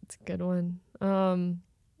 It's a good one.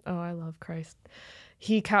 I love Christ.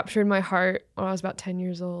 He captured my heart when I was about 10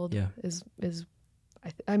 years old. Yeah.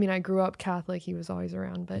 I mean, I grew up Catholic. He was always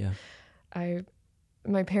around, but Yeah.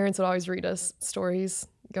 my parents would always read us stories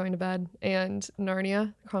going to bed, and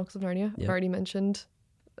Narnia, Chronicles of Narnia. Yeah. I've already mentioned.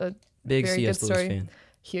 A Big very C.S. good Lewis story. fan.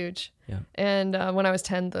 Huge. Yeah. And when I was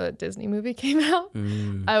 10, the Disney movie came out.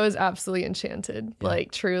 I was absolutely enchanted, Yeah.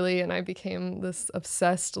 like truly. And I became this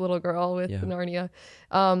obsessed little girl with Yeah. Narnia.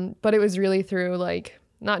 But it was really through like,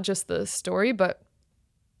 not just the story, but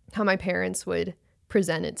how my parents would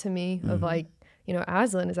present it to me of like, you know,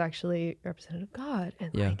 Aslan is actually representative of God.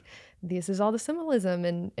 And Yeah. like, this is all the symbolism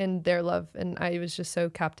and their love. And I was just so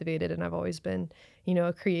captivated. And I've always been, you know,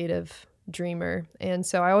 a creative dreamer. And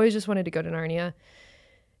so I always just wanted to go to Narnia.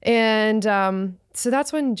 And so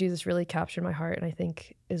that's when Jesus really captured my heart. And I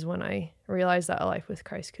think is when I realized that a life with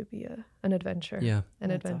Christ could be an adventure. Yeah. An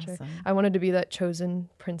That's adventure. awesome. I wanted to be that chosen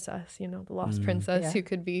princess, you know, the lost princess Yeah. who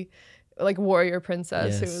could be like warrior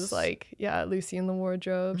princess who Yes. was like, Lucy in the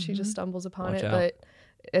wardrobe. She just stumbles upon Watch it. out. But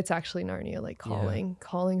it's actually Narnia, like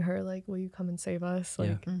calling her, like, will you come and save us?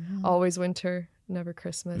 Like always winter, never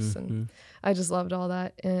Christmas. And I just loved all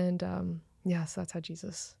that. And so that's how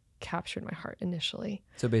Jesus captured my heart initially.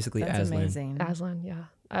 So basically, That's Aslan. amazing. Aslan, yeah.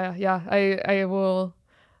 I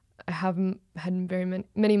have had very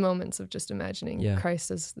many moments of just imagining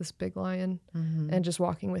Christ as this big lion and just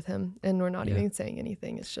walking with him. And we're not even saying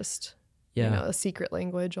anything. It's just, you know, a secret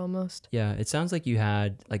language almost. Yeah. It sounds like you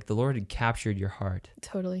had, like, the Lord had captured your heart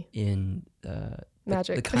Totally. in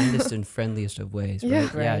Magic. the kindest and friendliest of ways, right? Yeah.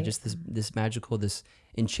 Yeah. Right. Just this magical, this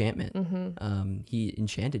enchantment. He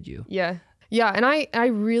enchanted you. Yeah. Yeah. And I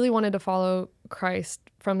really wanted to follow Christ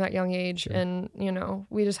from that young age. Sure. And, you know,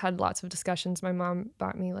 we just had lots of discussions. My mom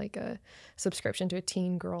bought me like a subscription to a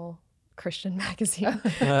teen girl Christian magazine.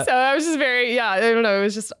 So I was just very, I don't know. It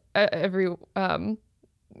was just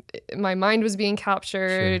my mind was being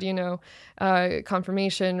captured, you know,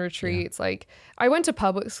 confirmation retreats. Like I went to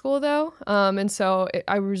public school though. And so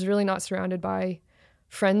I was really not surrounded by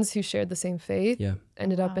friends who shared the same faith. Yeah.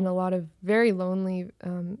 Ended up in a lot of very lonely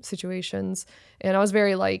situations. And I was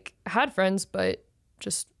very like, had friends, but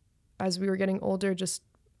just as we were getting older, just,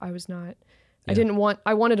 I was not,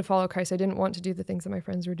 I wanted to follow Christ. I didn't want to do the things that my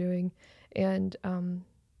friends were doing. And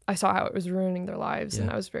I saw how it was ruining their lives and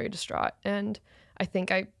I was very distraught. And I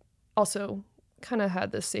think I also kind of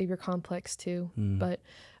had this savior complex too. But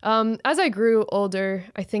as I grew older,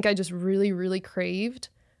 I think I just really, really craved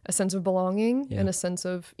a sense of belonging and a sense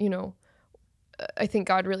of, you know, I think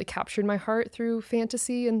God really captured my heart through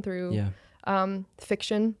fantasy and through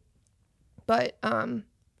fiction. But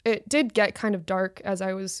it did get kind of dark as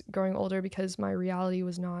I was growing older because my reality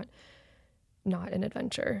was not an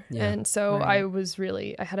adventure. Yeah. And so I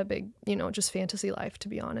had a big, you know, just fantasy life, to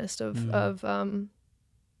be honest, of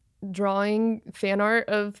drawing fan art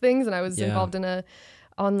of things. And I was involved in a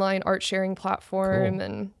online art sharing platform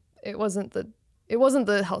and it wasn't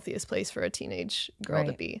the healthiest place for a teenage girl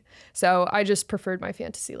to be. So I just preferred my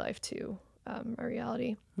fantasy life to a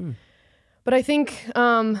reality. But I think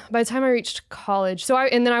by the time I reached college,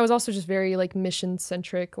 and then I was also just very like mission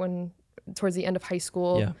centric towards the end of high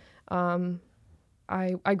school.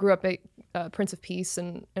 I grew up at Prince of Peace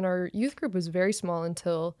and our youth group was very small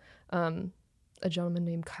until a gentleman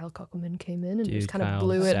named Kyle Kuckelman came in and just kind of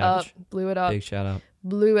blew it up. Big shout out.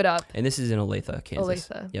 Blew it up. And this is in Olathe, Kansas.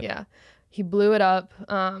 Olathe, Yep. yeah. He blew it up,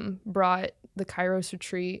 brought the Kairos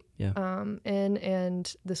retreat in,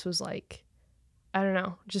 and this was like, I don't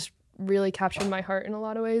know, just really captured my heart in a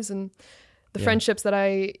lot of ways. And the friendships that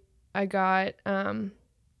I got, I don't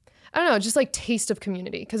know, just like taste of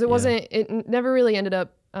community. Because it never really ended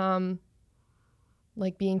up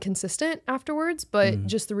like being consistent afterwards, but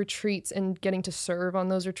just the retreats and getting to serve on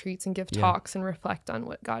those retreats and give talks and reflect on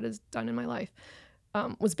what God has done in my life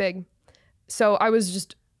was big. So I was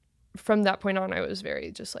just, from that point on, I was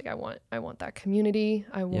very just like, I want that community.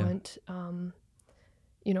 I want,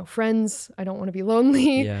 friends. I don't want to be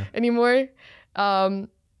lonely anymore.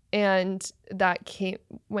 And that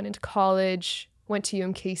went into college, went to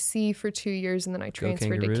UMKC for 2 years, and then I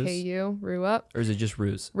transferred to KU. Rue Up. Or is it just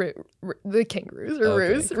Ruse? The Kangaroos or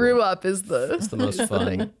Roos. Cool. Rue Up is it's the most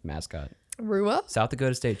fun mascot. Rue Up? South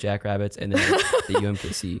Dakota State Jackrabbits, and then the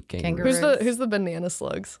UMKC Kangaroos. Who's the banana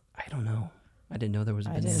slugs? I don't know. I didn't know there was a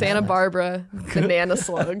banana. Santa Barbara banana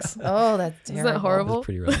slugs. Oh, that's terrible. Isn't that horrible? That's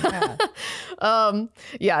pretty rough.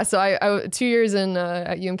 So I 2 years in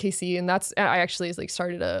at UMKC, and I actually like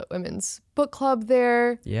started a women's book club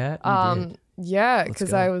there. Yeah, you did. Yeah,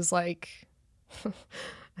 because I was like,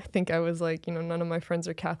 I think I was like, none of my friends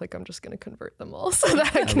are Catholic. I'm just going to convert them all so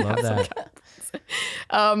that I can have some Catholics.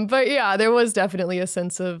 But yeah, there was definitely a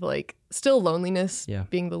sense of like still loneliness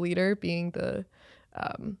being the leader, being the,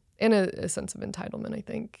 and a sense of entitlement, I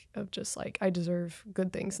think, of just like, I deserve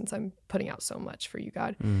good things since I'm putting out so much for you,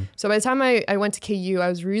 God. So by the time I went to KU, I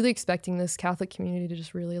was really expecting this Catholic community to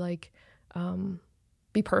just really like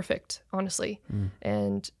be perfect, honestly.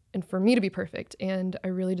 And for me to be perfect. And I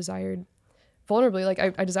really desired, vulnerably,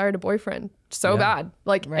 like I desired a boyfriend so bad,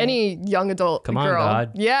 like any young adult girl. On,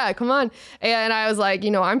 God. Yeah, come on. And I was like,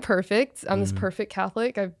 I'm perfect. I'm this perfect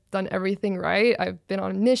Catholic. I've done everything right. I've been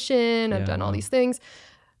on a mission. I've done all these things.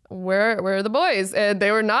 Where are the boys? And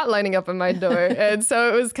they were not lining up on my door. And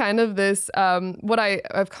so it was kind of this, what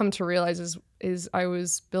I've come to realize is I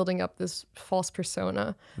was building up this false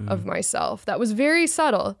persona of myself that was very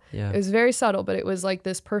subtle. It was very subtle, but it was like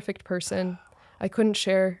this perfect person. I couldn't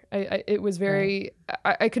share. It was very,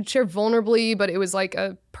 I could share vulnerably, but it was like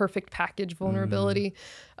a perfect package vulnerability.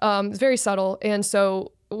 It's very subtle. And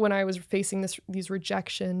so when I was facing these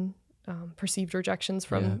perceived rejections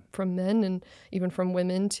from men and even from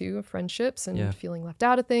women too, friendships and feeling left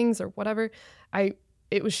out of things or whatever,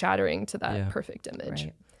 it was shattering to that perfect image.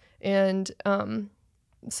 Right. And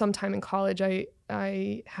sometime in college,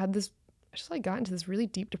 I had this, I just like got into this really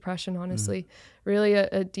deep depression, honestly, really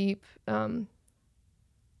a deep,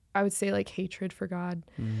 I would say like hatred for God.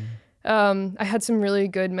 I had some really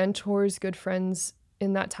good mentors, good friends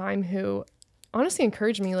in that time who honestly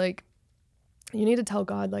encouraged me, like, you need to tell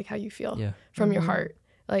God like how you feel from your heart.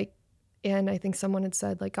 Like, and I think someone had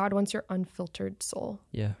said like, God wants your unfiltered soul.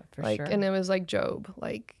 Yeah, for sure. And it was like Job,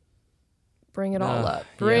 like bring it all up,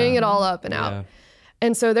 bring it all up and out.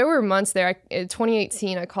 And so there were months there, in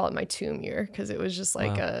 2018, I call it my tomb year, because it was just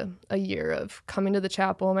like a year of coming to the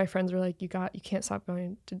chapel. My friends were like, you can't stop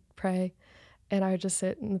going to pray. And I would just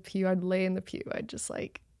sit in the pew, I'd lay in the pew, I'd just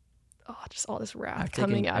like, just all this wrath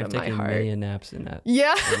coming out of my heart. I've taken a million naps in that.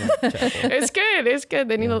 Yeah, it's good.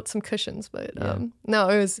 They need some cushions, but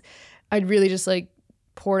no, I'd really just like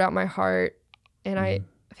poured out my heart, and I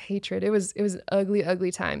hatred. It was an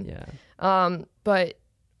ugly time. Yeah. But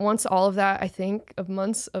once all of that, I think of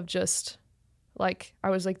months of just like, I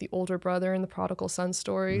was like the older brother in the prodigal son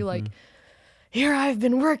story, like, here I've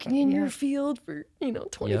been working in your field for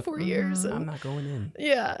 24 years. And, I'm not going in.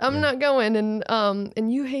 Yeah, I'm not going.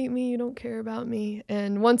 And you hate me. You don't care about me.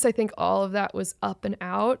 And once I think all of that was up and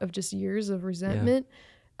out of just years of resentment,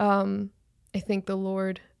 I think the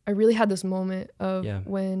Lord, I really had this moment of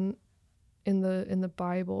when in the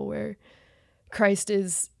Bible where Christ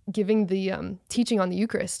is giving the teaching on the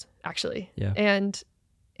Eucharist, actually. Yeah. And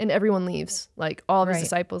everyone leaves, like all of his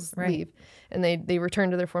disciples leave, and they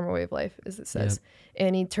return to their former way of life, as it says.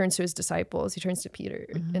 And he turns to his disciples, he turns to Peter,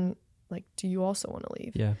 and like, do you also want to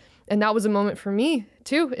leave? Yeah. And that was a moment for me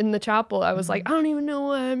too, in the chapel. I was like, I don't even know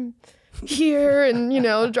why I'm here,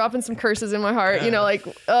 and dropping some curses in my heart, like,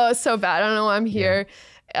 oh, so bad. I don't know why I'm here.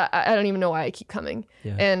 I don't even know why I keep coming.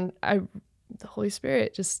 Yeah. And the Holy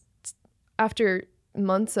Spirit, just after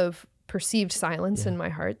months of perceived silence in my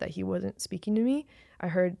heart that he wasn't speaking to me, I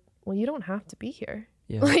heard, well, you don't have to be here.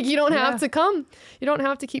 Yeah. Like, you don't have to come. You don't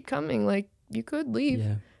have to keep coming. Like, you could leave.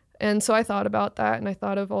 Yeah. And so I thought about that, and I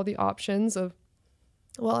thought of all the options of,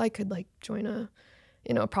 well, I could like join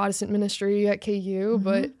a Protestant ministry at KU,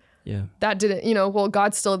 but that didn't, well,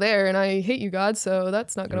 God's still there, and I hate you, God, so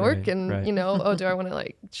that's not going to work. And, do I want to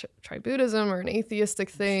like try Buddhism or an atheistic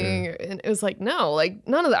thing? Sure. And it was like, no, like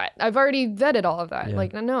none of that. I've already vetted all of that. Yeah.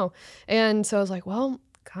 Like, no. And so I was like, well,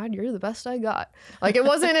 God, you're the best I got. Like, it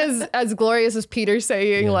wasn't as glorious as Peter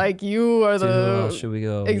saying, Yeah. like, you are To who the, else should we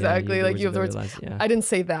go? exactly. Yeah, Like, you have the words. Yeah. I didn't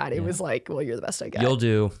say that. It Yeah. was like, well, you're the best I got. You'll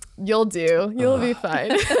do. You'll be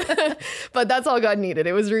fine. But that's all God needed.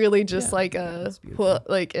 It was really just like That's beautiful.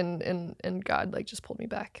 and God like just pulled me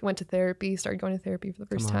back. Went to therapy, started going to therapy for the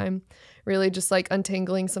first time. Really just like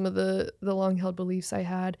untangling some of the long held beliefs I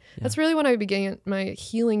had. Yeah. That's really when I began my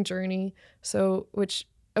healing journey. So, which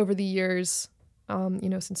over the years,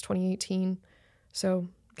 since 2018. So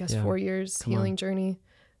I guess 4 years healing journey,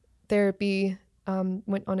 therapy,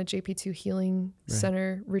 went on a JP2 Healing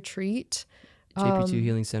Center retreat. JP2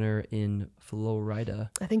 Healing Center in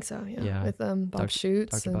Florida. I think so, yeah. With Bob Dr.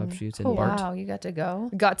 Schutz. Dr. Bob Schutz and Oh, Bart. wow. You got to go?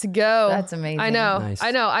 Got to go. That's amazing. I know. Nice.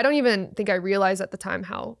 I know. I don't even think I realized at the time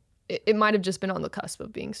how it might have just been on the cusp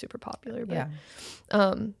of being super popular. But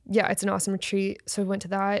it's an awesome retreat. So I went to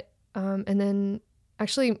that. And then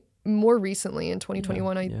actually more recently in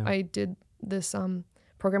 2021, I did this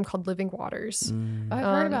program called Living Waters. I've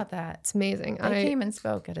heard about that. It's amazing. They came and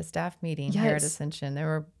spoke at a staff meeting here at Ascension. They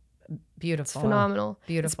were beautiful. It's phenomenal.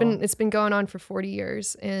 Beautiful. It's been going on for 40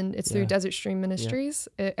 years, and it's through Desert Stream Ministries,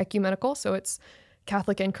 ecumenical. So it's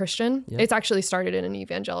Catholic and Christian. Yeah. It's actually started in an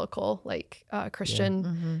evangelical,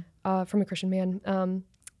 Christian, from a Christian man.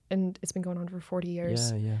 And it's been going on for 40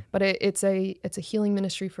 years. Yeah. But it's a healing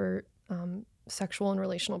ministry for sexual and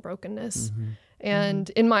relational brokenness. Mm-hmm. And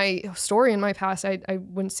in my story, in my past, I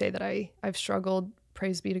wouldn't say that I've struggled,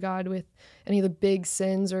 praise be to God, with any of the big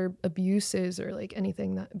sins or abuses or like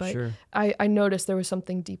anything that, but I noticed there was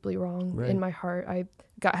something deeply wrong in my heart. I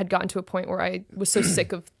had gotten to a point where I was so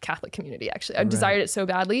sick of Catholic community. Actually, I desired it so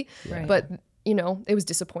badly, but it was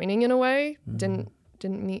disappointing in a way. Didn't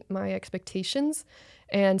meet my expectations.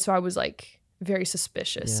 And so I was like very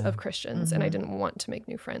suspicious of Christians, and I didn't want to make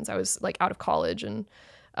new friends. I was like out of college and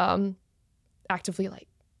actively like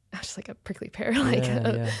just like a prickly pear,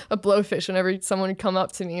 a blowfish. Whenever someone would come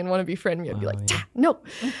up to me and want to befriend me, I'd be like, no.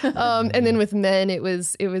 And then with men, it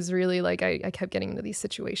was really like I kept getting into these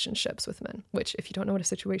situationships with men, which if you don't know what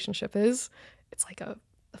a situationship is, it's like a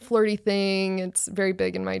flirty thing. It's very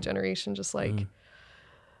big in my generation, just like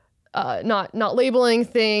not labeling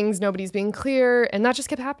things, nobody's being clear, and that just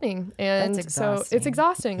kept happening. And That's so it's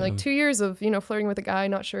exhausting. Like 2 years of flirting with a guy,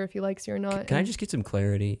 not sure if he likes you or not. Can I just get some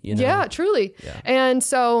clarity? Yeah, truly. Yeah. And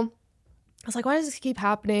so I was like, why does this keep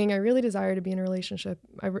happening? I really desire to be in a relationship.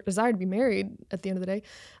 I desire to be married at the end of the day,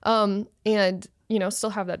 and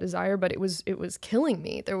still have that desire, but it was killing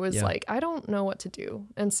me. There was like, I don't know what to do.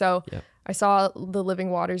 And so I saw the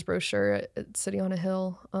Living Waters brochure at City on a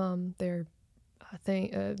Hill. Their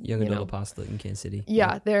Young Adult Apostolate in Kansas City.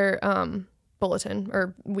 Their bulletin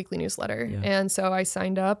or weekly newsletter. And so I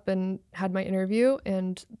signed up and had my interview,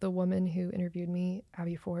 and the woman who interviewed me,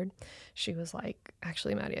 Abby Ford, she was like,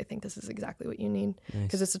 actually, Mattie, I think this is exactly what you need,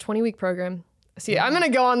 because it's a 20-week program. See, I'm going to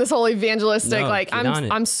go on this whole evangelistic,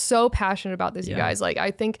 I'm so passionate about this, you guys. Like,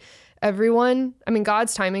 I think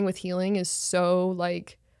God's timing with healing is so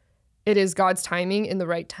like, it is God's timing in the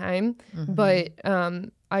right time. But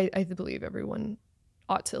I believe everyone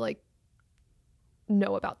ought to like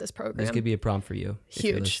know about this program. This could be a prompt for you. Huge. If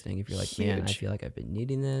you're listening, if you're like, man, I feel like I've been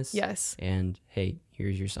needing this. Yes. And hey,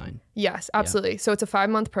 here's your sign. Yes, absolutely. So it's a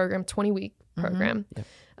 5-month program, 20-week program.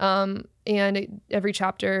 And every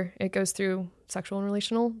chapter, it goes through sexual and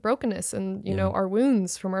relational brokenness and, our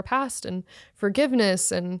wounds from our past and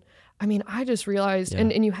forgiveness. And I just realized,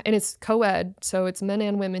 and it's co-ed, so it's men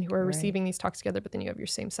and women who are receiving these talks together, but then you have your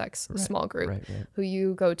same sex small group who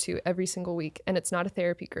you go to every single week. And it's not a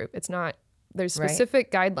therapy group. It's not, there's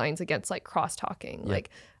specific guidelines against like cross talking. Like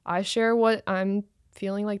I share what I'm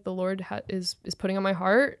feeling like the Lord is putting on my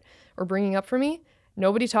heart or bringing up for me.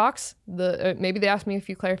 Nobody talks. Maybe they ask me a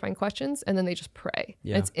few clarifying questions, and then they just pray.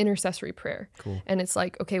 And it's intercessory prayer. Cool. And it's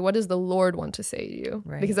like, okay, what does the Lord want to say to you?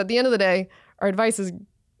 Right. Because at the end of the day, our advice is,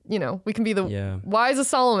 we can be the wise as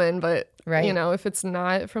Solomon, but if it's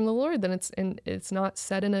not from the Lord, then it's not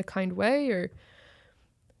said in a kind way or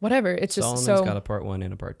whatever. It's just Solomon's got a part 1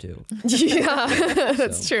 and a part 2. Yeah,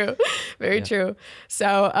 that's true. Very true.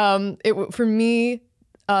 So for me,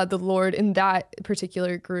 the Lord in that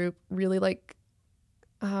particular group really like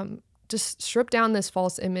just stripped down this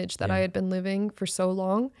false image that I had been living for so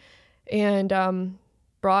long, and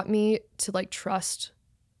brought me to like trust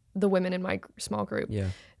the women in my small group.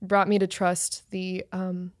 Brought me to trust the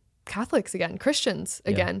Catholics again, Christians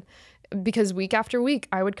again, because week after week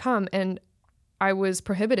I would come and I was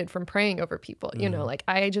prohibited from praying over people. Like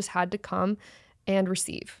I just had to come and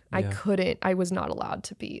receive. I was not allowed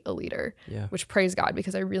to be a leader, which praise God,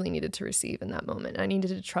 because I really needed to receive in that moment. I needed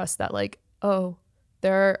to trust that like, oh,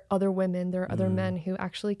 there are other women, there are other men who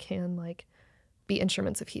actually can like be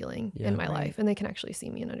instruments of healing in my life, and they can actually see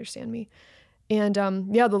me and understand me. And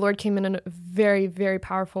the Lord came in very, very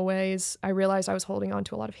powerful ways. I realized I was holding on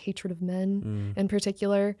to a lot of hatred of men in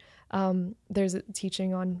particular. There's a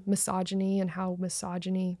teaching on misogyny and how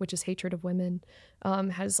misogyny, which is hatred of women,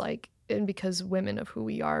 has like, and because women of who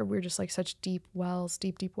we are, we're just like such deep wells.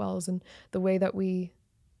 And the way that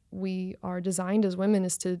we are designed as women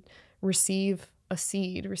is to receive a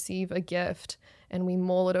seed, receive a gift, and we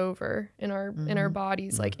mull it over in our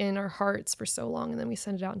bodies, like in our hearts for so long, and then we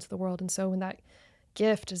send it out into the world. And so when that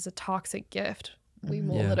gift is a toxic gift, we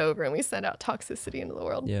mull it over and we send out toxicity into the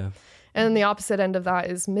world. Yeah. And the opposite end of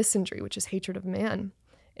that is misandry, which is hatred of man,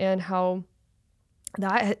 and how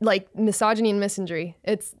that, like misogyny and misandry,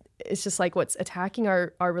 it's just like what's attacking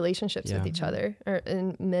our relationships with each other,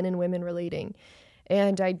 and men and women relating.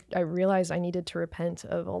 And I realized I needed to repent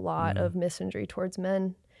of a lot of misandry towards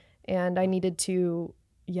men. And I needed to,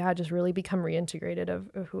 just really become reintegrated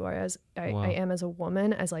of who I am as a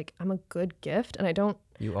woman, as like, I'm a good gift. And I don't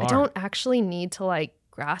actually need to like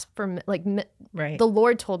grasp for, like, the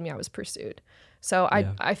Lord told me I was pursued. So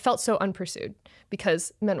I felt so unpursued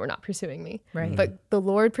because men were not pursuing me. Right. But the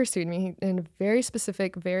Lord pursued me in very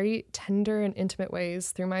specific, very tender and intimate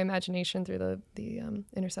ways through my imagination, through the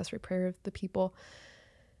intercessory prayer of the people.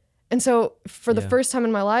 And so for the first time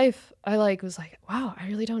in my life, I like was like, wow, I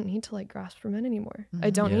really don't need to like grasp for men anymore.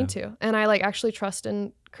 I don't need to. And I like actually trust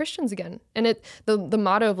in Christians again. And the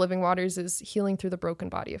motto of Living Waters is healing through the broken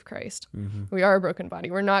body of Christ. We are a broken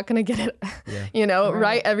body. We're not going to get it,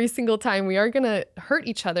 right every single time. We are going to hurt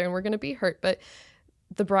each other and we're going to be hurt. But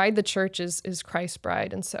the bride, the church is Christ's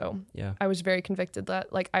bride. And so I was very convicted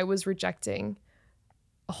that like I was rejecting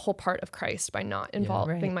a whole part of Christ by not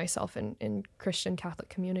involving myself in Christian Catholic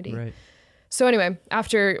community. Right. So anyway,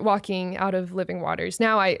 after walking out of Living Waters,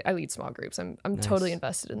 now I lead small groups. I'm totally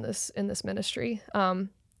invested in this ministry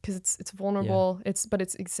because it's vulnerable. But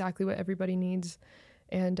it's exactly what everybody needs.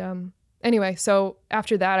 And anyway, so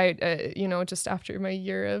after that, I just after my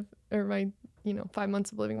year of 5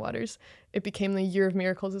 months of Living Waters, it became the year of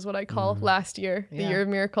miracles, is what I call last year, the year of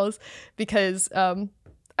miracles, because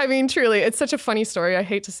I mean, truly, it's such a funny story. I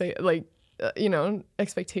hate to say it, like,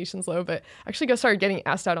 expectations low, but I actually started getting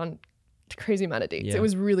asked out on crazy amount of dates. Yeah. It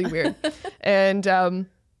was really weird. And,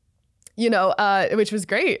 which was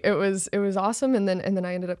great. It was awesome. And then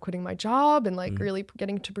I ended up quitting my job and like really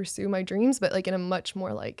getting to pursue my dreams, but like in a much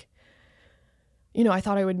more like, I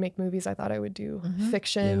thought I would make movies. I thought I would do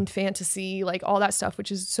fiction, fantasy, like all that stuff,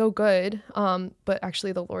 which is so good. But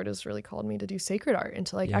actually the Lord has really called me to do sacred art and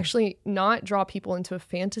to like actually not draw people into a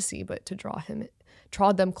fantasy, but to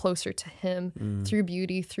draw them closer to him through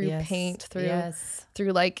beauty, through paint,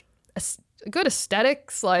 through like good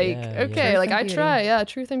aesthetics. Like, like I try,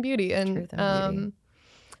 truth and beauty. And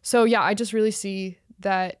so I just really see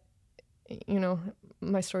that,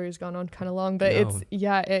 my story has gone on kind of long, but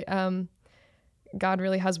God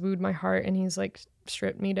really has wooed my heart, and he's like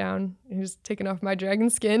stripped me down. He's taken off my dragon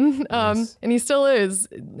skin. And he still is.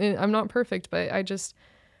 I'm not perfect, but I just,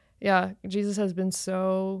 Jesus has been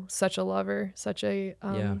such a lover, such a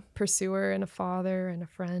pursuer and a father and a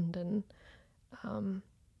friend. And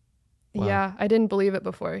I didn't believe it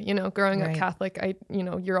before, growing up Catholic,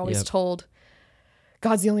 you're always told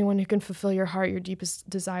God's the only one who can fulfill your heart, your deepest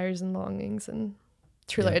desires and longings. And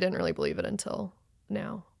truly, I didn't really believe it until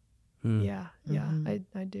now.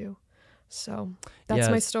 I do. So that's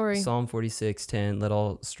my story. Psalm 46:10, let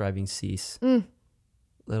all striving cease.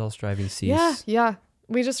 Let all striving cease. Yeah.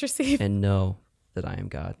 We just received. And know that I am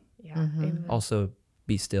God. Yeah. Amen. Also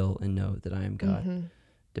be still and know that I am God,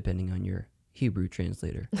 depending on your Hebrew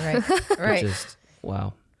translator. Right. Right. Just,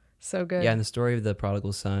 wow. So good. Yeah. And the story of the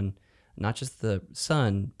prodigal son, not just the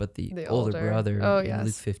son, but the older brother in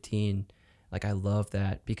Luke 15. Like, I love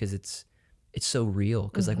that because it's so real,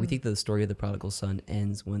 because like we think that the story of the prodigal son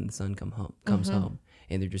ends when the son comes home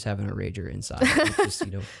and they're just having a rager inside, just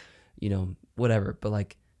whatever. But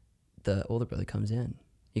like the older brother comes in,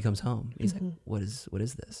 he comes home, he's like, what is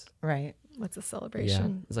this? Right. What's a celebration?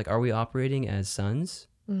 Yeah. It's like, are we operating as sons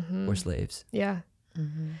or slaves? Yeah.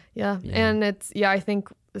 Yeah. And it's I think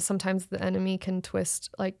sometimes the enemy can twist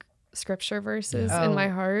like scripture verses in my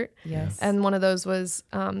heart. Yes. And one of those was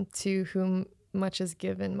to whom much is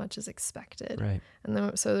given, much is expected. Right. And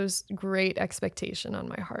then, so there's great expectation on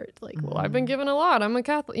my heart. Like, well, I've been given a lot. I'm a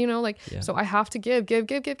Catholic, so I have to give.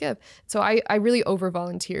 So I really over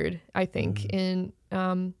volunteered, I think, in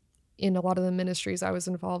in a lot of the ministries I was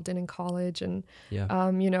involved in college. And, Yeah.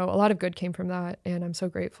 you know, a lot of good came from that. And I'm so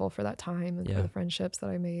grateful for that time and Yeah. for the friendships that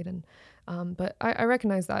I made. And, but I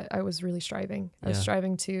recognize that I was really striving. I was Yeah.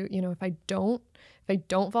 striving to, you know, if I don't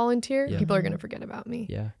volunteer, Yeah. people are going to forget about me.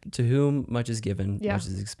 Yeah. To whom much is given, Yeah. much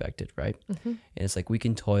is expected, right? Mhm. And it's like we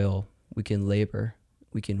can toil, we can labor,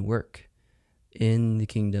 we can work in the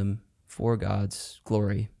kingdom for God's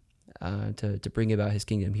glory, to bring about his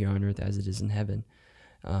kingdom here on earth as it is in heaven.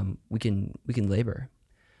 We can labor,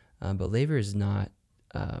 but labor is not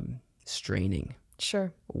straining,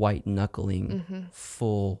 Sure. white knuckling, Mm-hmm.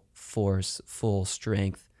 full force, full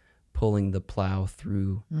strength, pulling the plow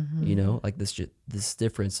through. You know, like this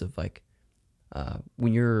difference of like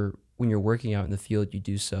when you're working out in the field, you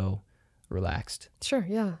do so relaxed. Sure.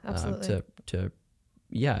 Yeah, absolutely.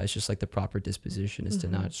 Yeah, it's just like the proper disposition is to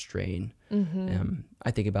not strain. Mm-hmm.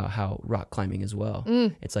 I think about how rock climbing as well.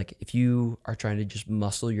 Mm. It's like if you are trying to just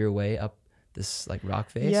muscle your way up this like rock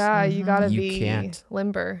face, Yeah, you gotta You be can't.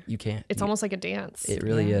 limber. you can't. It's You- almost like a dance. It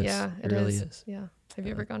really is. Yeah, it really is. Yeah. Have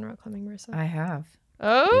you ever gone rock climbing, Marissa? I have.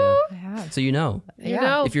 Oh, I have. So you know, you Yeah.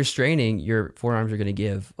 know. if you're straining, your forearms are going to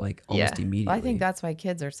give like almost Yeah. immediately. Well, I think that's why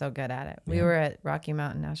kids are so good at it. We Yeah. were at Rocky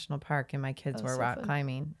Mountain National Park and my kids Oh, were so rock fun.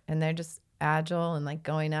 climbing and they're just agile and like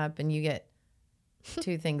going up and you get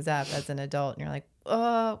two things up as an adult and you're like,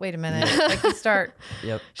 oh, wait a minute. Like you start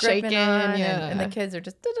Yep. gripping Shaking, on yeah. and the kids are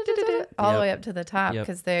just all Yep. the way up to the top Yep.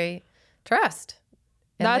 because they trust.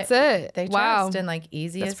 And That's they, it. They Wow. trust and like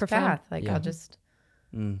easiest profound. path. Like Yeah. I'll just,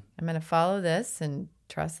 Mm, I'm going to follow this and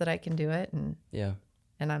trust that I can do it. yeah.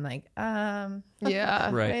 And I'm like,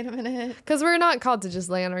 Yeah. Right. wait a minute. Because we're not called to just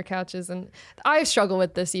lay on our couches. And I struggle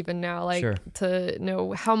with this even now, like Sure. to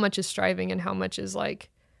know how much is striving and how much is like,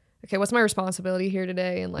 okay, what's my responsibility here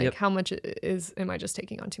today? And like, Yep. how much am I just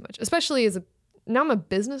taking on too much? Especially now I'm a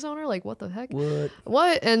business owner. Like, what the heck?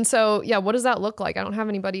 What? And so, yeah, what does that look like? I don't have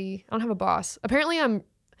anybody, I don't have a boss. Apparently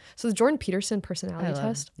so the Jordan Peterson personality I love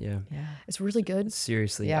test, Yeah. Yeah. it's really good.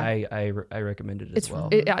 Seriously, Yeah. I recommended it It's as well.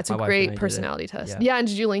 it's a My wife and I great did it. personality test. Yeah. Yeah. And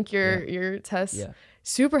did you link your Yeah. your test? Yeah.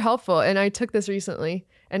 Super helpful. And I took this recently.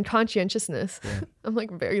 And conscientiousness, Yeah. I'm like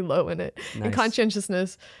very low in it. And Nice.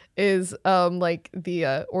 conscientiousness is like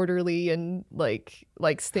the orderly and like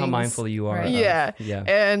things. How mindful you are. Right. of- Yeah. Yeah.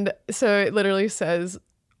 And so it literally says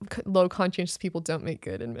low conscientious people don't make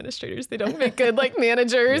good administrators. They don't make good like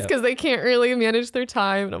managers Yep. because they can't really manage their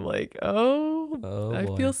time. And I'm like, Oh, I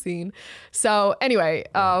boy. feel seen. So anyway,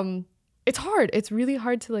 it's hard. It's really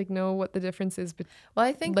hard to like know what the difference is, but Well,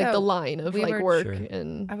 I think like that the line of we like were- work Sure.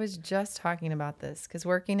 and I was just talking about this because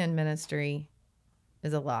working in ministry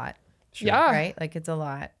is a lot, Sure. yeah. right? Like it's a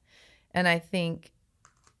lot. And I think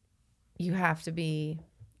you have to be,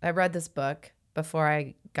 I read this book before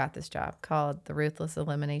I got this job called The Ruthless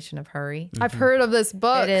Elimination of Hurry. I've heard of this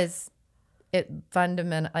book. It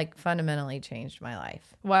fundamentally changed my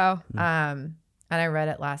life. Wow. And I read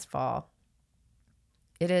it last fall.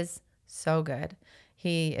 It is so good.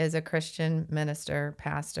 He is a Christian minister,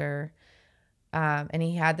 pastor, and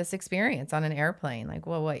he had this experience on an airplane. Like,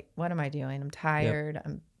 well, wait, what am I doing? I'm tired.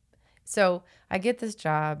 So I get this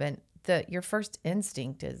job, and your first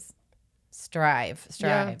instinct is strive.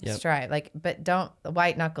 Yep. Like, but don't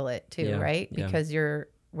white knuckle it too, Yeah, right? yeah. Because you're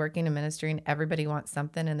working in ministry, and everybody wants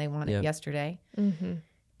something, and they want Yep. it yesterday. Mm-hmm.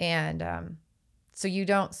 And so you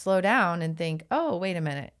don't slow down and think, oh, wait a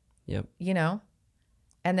minute, Yep. you know?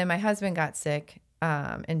 And then my husband got sick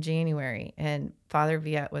in January, and Father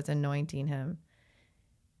Viet was anointing him.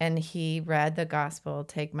 And he read the gospel,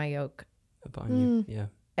 Take My Yoke, Upon you. Yeah.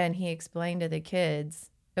 and he explained to the kids.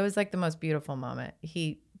 It was like the most beautiful moment.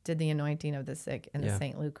 He did the anointing of the sick in the Yeah.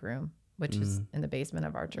 St. Luke room, which is in the basement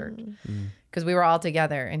of our church, Mm. because we were all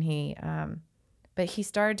together. And but he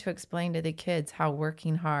started to explain to the kids how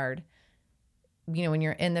working hard, you know, when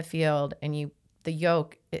you're in the field and the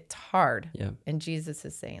yoke, it's hard. Yeah. And Jesus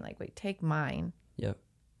is saying, like, wait, take mine. Yep.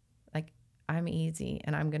 Like, I'm easy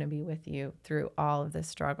and I'm going to be with you through all of this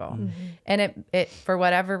struggle. Mm-hmm. And it, for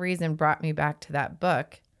whatever reason, brought me back to that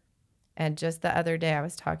book. And just the other day, I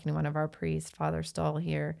was talking to one of our priests, Father Stoll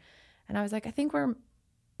here, and I was like, I think we're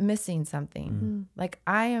missing something. Like,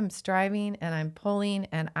 I am striving and I'm pulling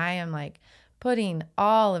and I am like putting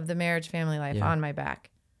all of the marriage family life Yeah. on my back.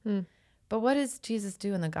 But what does Jesus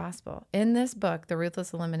do in the gospel? In this book, The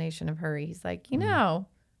Ruthless Elimination of Hurry, he's like, you know,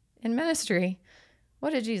 in ministry,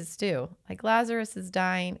 what did Jesus do? Like, Lazarus is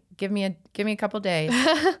dying. Give me a couple days.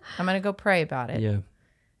 I'm going to go pray about it. Yeah.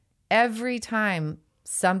 Every time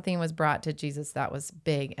something was brought to Jesus that was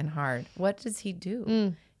big and hard, what does he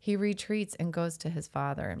do? He retreats and goes to his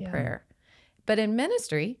Father in prayer. But in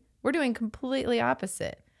ministry, we're doing completely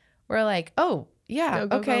opposite. We're like, oh, yeah, Go,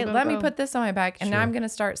 go, okay, go, go, let me go. put this on my back, and now Sure. I'm going to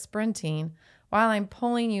start sprinting while I'm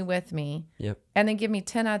pulling you with me. Yep. And then give me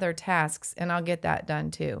 10 other tasks, and I'll get that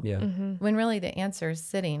done too. Yeah. Mm-hmm. When really the answer is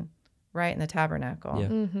sitting right in the tabernacle. Yeah.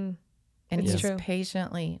 Mm-hmm. And It's he's true.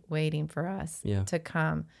 patiently waiting for us Yeah. to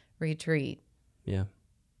come retreat. Yeah.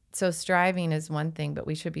 So striving is one thing, but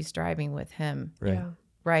we should be striving with him Right. Yeah.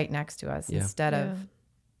 right next to us Yeah. instead Yeah. of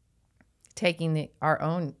taking our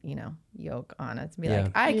own, yoke on us. Be Yeah.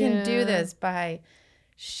 like, I can do Yeah. this by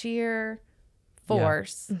sheer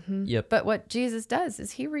force. Mm-hmm. Yep. But what Jesus does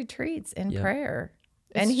is he retreats in Yep. prayer.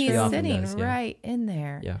 It's And he's true. He often sitting does, yeah. right in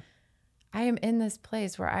there. Yeah. I am in this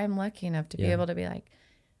place where I'm lucky enough to be Yeah. able to be like,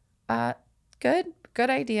 good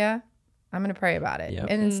idea. I'm going to pray about it. Yep.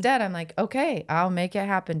 And instead I'm like, okay, I'll make it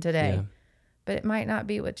happen today. Yeah. But it might not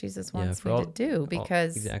be what Jesus wants for me all- to do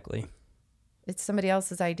because exactly. it's somebody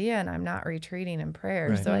else's idea and I'm not retreating in prayer.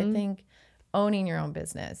 Right. So I think owning your own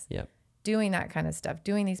business, Yep. doing that kind of stuff,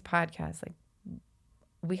 doing these podcasts, like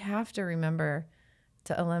we have to remember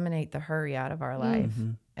to eliminate the hurry out of our life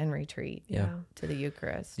and retreat Yeah. to the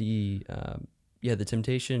Eucharist. The the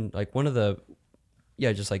temptation, like one of the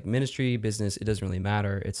just like ministry, business, it doesn't really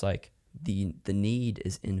matter. It's like the need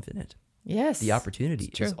is infinite. Yes. The opportunity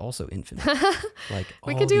true. is also infinite. Like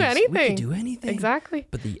We all could do We anything. could do anything. Exactly.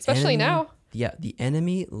 But the Especially enemy, now. Yeah, the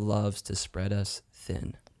enemy loves to spread us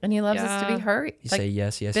thin. And he loves us to be Yeah. hurried. You Like, say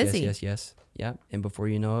yes, yes, busy. yes, yes, yes. Yeah, and before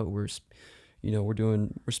you know it, we're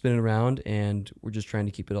spinning around and we're just trying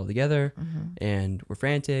to keep it all together, and we're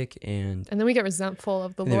frantic and And then we get resentful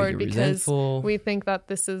of the And then we Lord get because resentful. we think that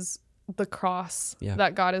this is the cross Yeah.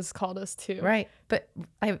 that God has called us to. right. But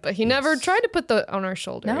But he never Yes. tried to put that on our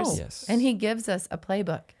shoulders. no. Yes. And he gives us a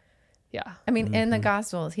playbook. Yeah. I mean, in the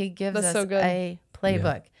Gospels, he gives That's us so good. a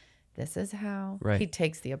playbook. This is how Right. he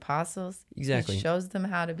takes the apostles. Exactly. He shows them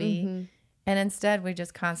how to be. Mm-hmm. And instead, we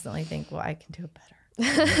just constantly think, well, I can do it better.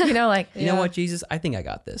 like, you know Yeah. what, Jesus, I think I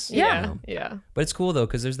got this. you Yeah. know? Yeah. But it's cool though,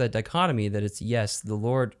 because there's that dichotomy that it's yes, the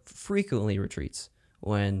Lord frequently retreats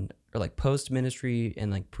or like post ministry and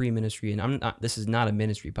like pre ministry. And this is not a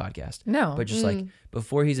ministry podcast, no. but just like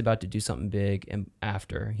before he's about to do something big and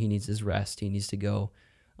after he needs his rest, he needs to go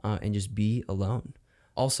and just be alone.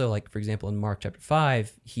 Also, like for example, in Mark chapter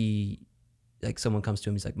 5, someone comes to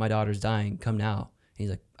him, he's like, my daughter's dying, come now. And he's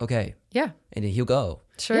like, okay. yeah. And then he'll go.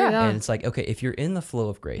 Sure. Yeah. Yeah. And it's like, okay, if you're in the flow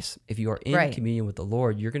of grace, if you are in Right. communion with the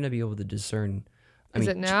Lord, you're going to be able to discern. Is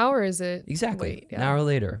it now or is it Exactly. wait? Yeah. Now or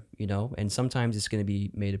later, and sometimes it's going to be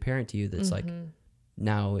made apparent to you that's like,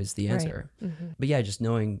 now is the Right. answer. But yeah, just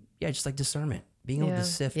knowing, just like discernment, being able Yeah. to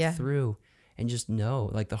sift Yeah. through and just know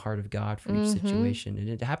like the heart of God for each situation. And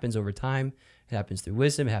it happens over time. It happens through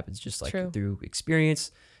wisdom. It happens just like True. through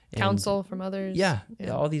experience. And Counsel from others. Yeah.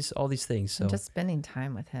 All these things. So And just spending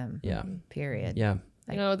time with him. Yeah. Period. yeah.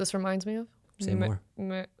 You know what this reminds me of? Say more.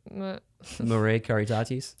 More. Morae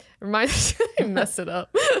Caritatis. Reminds I messed it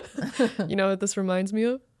up. You know what this reminds me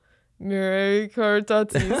of? Merry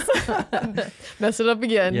Cartatis. Mess it up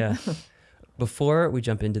again. Yeah. Before we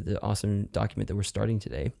jump into the awesome document that we're starting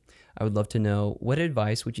today, I would love to know, what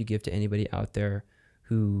advice would you give to anybody out there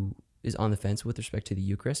who is on the fence with respect to the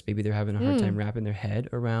Eucharist? Maybe they're having a hard time wrapping their head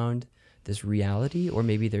around this reality, or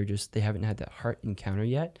maybe they haven't had that heart encounter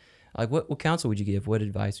yet. Like what counsel would you give? What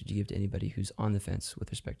advice would you give to anybody who's on the fence with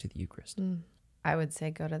respect to the Eucharist? I would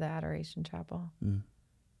say go to the Adoration Chapel Mm.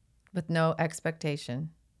 with no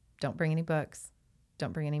expectation. Don't bring any books.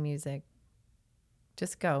 Don't bring any music.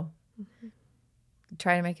 Just go.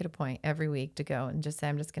 Try to make it a point every week to go and just say,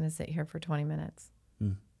 I'm just going to sit here for 20 minutes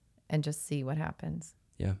Mm. and just see what happens.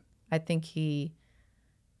 Yeah. I think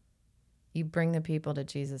you bring the people to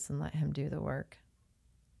Jesus and let him do the work.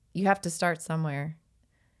 You have to start somewhere.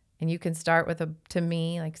 And you can start with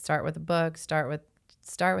start with a book, start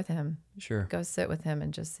with him. Sure. Go sit with him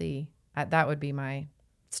and just see. That would be my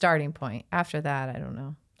starting point. After that, I don't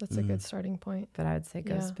know. That's a good starting point. But I would say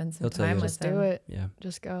go Yeah. spend some He'll tell you time to with Just him. do it. Yeah.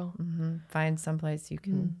 Just go. Find someplace you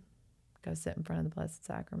can go sit in front of the Blessed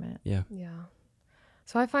Sacrament. Yeah. Yeah.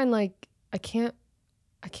 So I find like I can't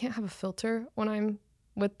have a filter when I'm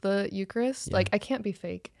with the Eucharist. Yeah. Like I can't be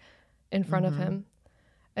fake in front of him.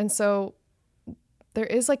 And so there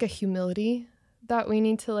is like a humility that we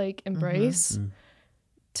need to like embrace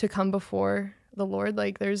to come before the Lord.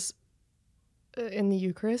 Like there's in the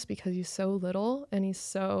Eucharist, because he's so little and he's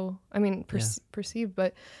so, perceived,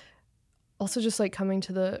 but also just like coming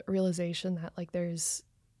to the realization that like there's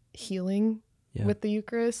healing Yeah. with the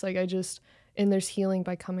Eucharist. Like and there's healing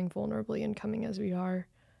by coming vulnerably and coming as we are.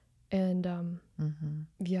 And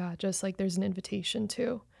just like there's an invitation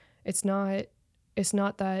too. It's not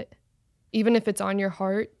that even if it's on your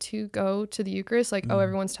heart to go to the Eucharist, like, oh,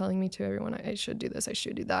 everyone's telling me to, everyone, I should do this, I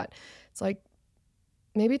should do that. It's like,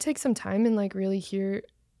 maybe take some time and like really hear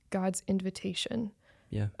God's invitation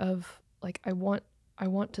of like, I want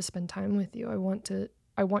to spend time with you. I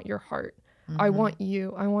want your heart. I want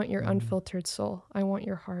you. I want your unfiltered soul. I want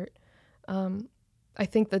your heart. I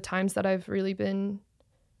think the times that I've really been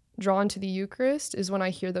drawn to the Eucharist is when I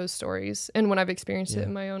hear those stories and when I've experienced it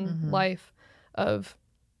in my own life of,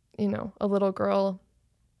 you know, a little girl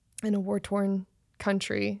in a war-torn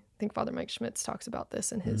country. I think Father Mike Schmitz talks about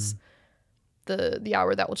this in his the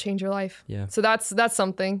hour that will change your life. Yeah. So that's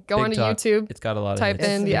something. Go onto YouTube. It's got a lot of type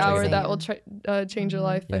in the hour that will change your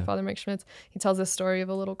life by Father Mike Schmitz. He tells this story of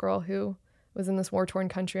a little girl who was in this war-torn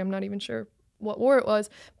country. I'm not even sure what war it was,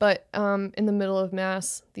 but in the middle of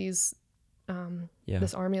mass, this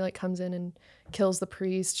army like comes in and kills the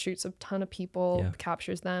priest, shoots a ton of people,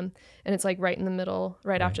 captures them, and it's like right in the middle,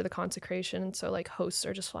 right after the consecration, and so like hosts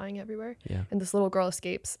are just flying everywhere. And this little girl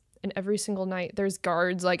escapes, and every single night there's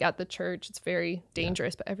guards like at the church. It's very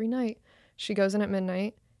dangerous, but every night she goes in at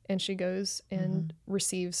midnight and she goes and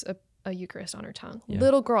receives a Eucharist on her tongue.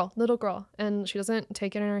 Little girl, and she doesn't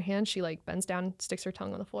take it in her hand. She like bends down and sticks her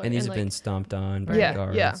tongue on the floor. And these have been stomped on by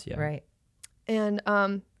guards. Right. And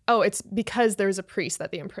it's because there's a priest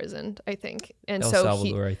that they imprisoned, I think. And El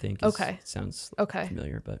Salvador, I think. Sounds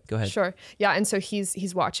familiar, but go ahead. Sure. Yeah. And so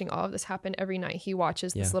he's watching all of this happen every night. He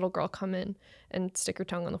watches this little girl come in and stick her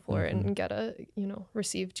tongue on the floor and get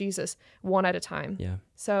receive Jesus one at a time. Yeah.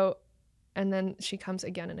 So, and then she comes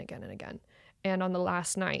again and again and again. And on the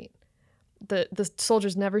last night, the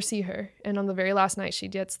soldiers never see her. And on the very last night, she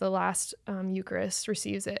gets the last Eucharist,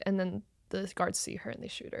 receives it, and then the guards see her and they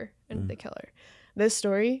shoot her and they kill her. This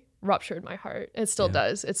story ruptured my heart. It still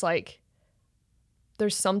does. It's like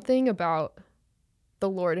there's something about the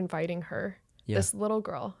Lord inviting her, this little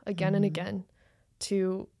girl, again and again,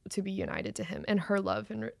 to be united to him and her love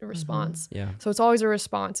and response. So it's always a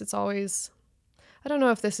response. It's always, I don't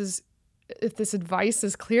know if this advice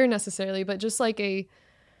is clear necessarily, but just like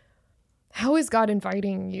how is God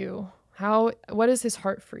inviting you? What is his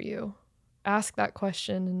heart for you? Ask that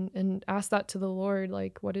question and ask that to the Lord.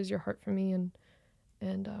 Like, what is your heart for me? And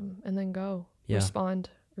then go respond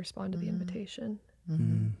to the invitation.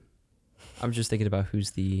 I'm just thinking about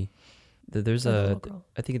who's I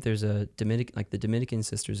think there's a the Dominican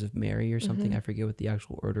Sisters of Mary or something. I forget what the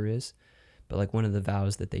actual order is, but like one of the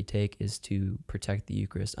vows that they take is to protect the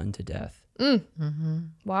Eucharist unto death.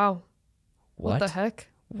 Wow. What the heck?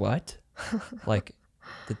 What? Like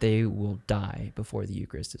that they will die before the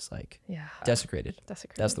Eucharist is like desecrated.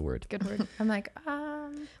 That's the word. Good word. I'm like,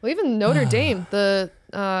 well, even Notre Dame, the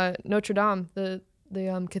Notre Dame, the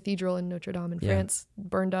cathedral in Notre Dame in France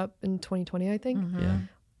burned up in 2020, I think.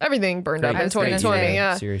 Everything burned up in 2020.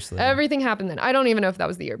 Yeah, seriously. Everything happened then. I don't even know if that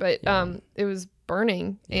was the year, but it was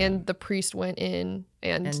burning, and the priest went in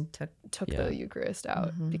and took the Eucharist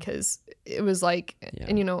out because it was like,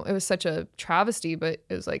 and it was such a travesty, but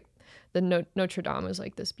it was like the Notre Dame was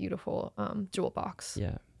like this beautiful jewel box.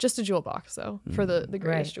 Yeah, just a jewel box though, for the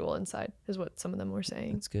greatest jewel inside is what some of them were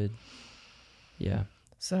saying. That's good. Yeah.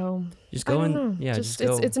 So just go and just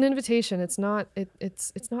go. It's an invitation. It's not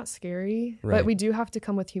not scary, but we do have to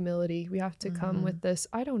come with humility. We have to come with this.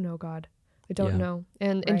 I don't know, God. I don't know.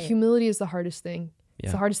 And humility is the hardest thing. Yeah.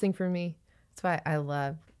 It's the hardest thing for me. That's why I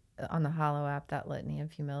love on the Hollow app that litany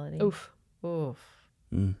of humility. Oof.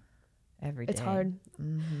 Every day. It's hard.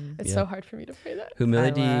 It's so hard for me to pray that.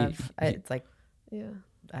 Humility. It's like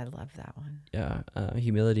I love that one. Yeah.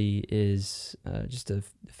 Humility is just a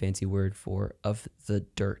fancy word for of the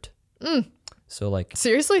dirt. So like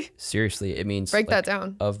seriously, it means break that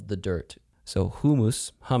down. Of the dirt. So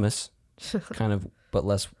hummus, kind of, but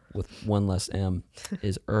less with one less M,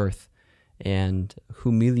 is earth, and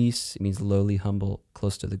humilis means lowly, humble,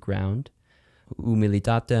 close to the ground.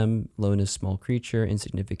 Humilitatem, lowliness, small creature,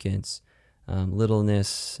 insignificance,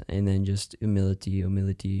 littleness, and then just humility.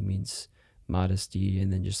 Humility means modesty,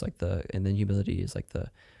 and then just like and then humility is like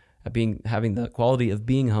having the quality of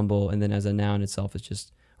being humble, and then as a noun itself is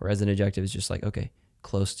just, or as an adjective is just like, okay,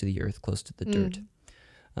 close to the earth, close to the dirt.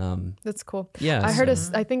 That's cool. Yeah, I heard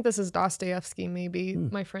I think this is Dostoevsky, maybe.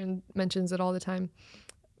 My friend mentions it all the time.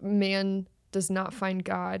 Man does not find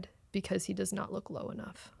God because he does not look low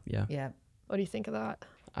enough. Yeah. What do you think of that?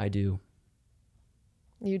 I do.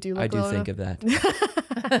 You do look I do low think enough? of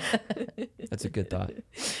that. That's a good thought.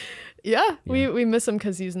 Yeah. We miss him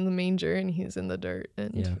because he's in the manger and he's in the dirt,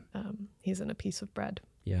 and he's in a piece of bread.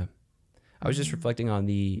 Yeah. I was just reflecting on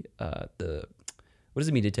the what does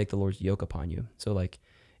it mean to take the Lord's yoke upon you? So like,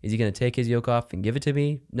 is he going to take his yoke off and give it to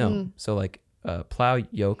me? No. So like, plow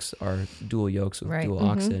yokes are dual yokes with Right. dual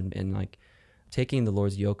oxen, and like taking the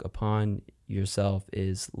Lord's yoke upon yourself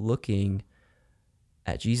is looking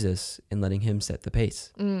at Jesus and letting him set the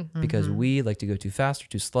pace, because we like to go too fast or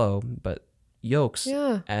too slow. But yokes,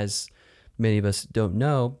 as many of us don't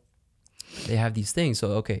know, they have these things.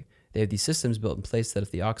 So okay, they have these systems built in place that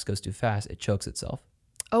if the ox goes too fast, it chokes itself.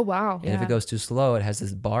 Oh, wow. And if it goes too slow, it has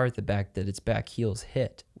this bar at the back that its back heels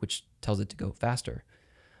hit, which tells it to go faster.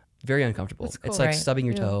 Very uncomfortable. That's cool. It's like Right. stubbing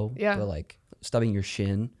your toe, Yeah. or like stubbing your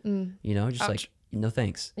shin, you know, just Ouch. like, no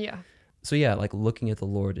thanks. Yeah. So yeah, like looking at the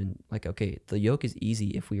Lord and like, okay, the yoke is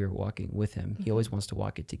easy if we are walking with him. He always wants to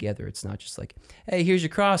walk it together. It's not just like, hey, here's your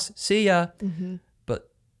cross, see ya, but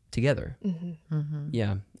together.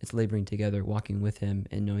 Yeah, it's laboring together, walking with him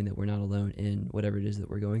and knowing that we're not alone in whatever it is that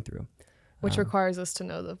we're going through. Which requires us to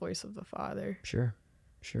know the voice of the Father. Sure.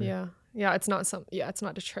 Yeah. Yeah. It's not it's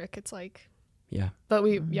not a trick. It's like, Yeah. but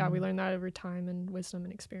we learn that over time and wisdom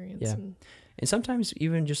and experience. Yeah. And And sometimes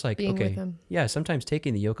even just like, being with okay, him. yeah, sometimes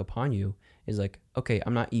taking the yoke upon you is like, okay,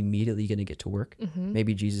 I'm not immediately going to get to work.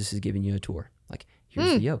 Maybe Jesus is giving you a tour. Like,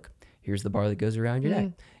 here's the yoke. Here's the bar that goes around your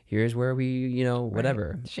neck. Here's where we, you know,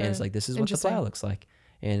 whatever. Sure. And it's like, this is what the Interesting. plow looks like.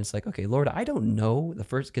 And it's like, okay, Lord, I don't know the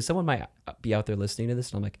first, because someone might be out there listening to this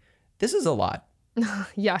and I'm like, this is a lot.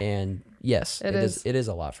 Yeah. And yes, It is. It is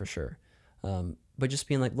a lot for sure. But just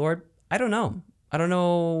being like, Lord, I don't know. I don't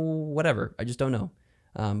know, whatever. I just don't know.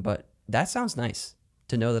 But that sounds nice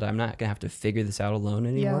to know that I'm not going to have to figure this out alone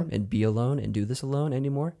anymore and be alone and do this alone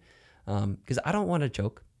anymore. Because I don't want to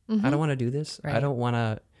choke. I don't want to do this. I don't want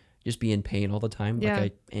to just be in pain all the time. Yeah.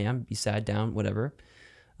 Like I am, be sad, down, whatever.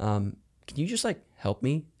 Can you just like help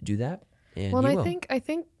me do that? And Well, he and will. I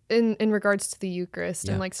think in regards to the Eucharist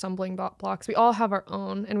Yeah. and like stumbling blocks, we all have our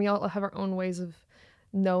own, and we all have our own ways of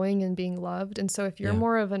knowing and being loved. And so if you're Yeah.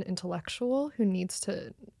 more of an intellectual who needs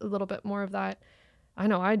to a little bit more of that, I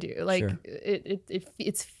know I do. Like Sure.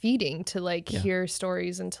 it's feeding to like hear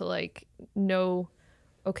stories and to like know,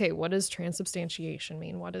 okay, what does transubstantiation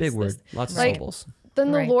mean? What is Big this? word, lots of Like, syllables.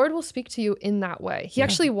 Then the Right. Lord will speak to you in that way. He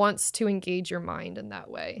actually wants to engage your mind in that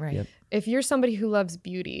way. Right. Yep. If you're somebody who loves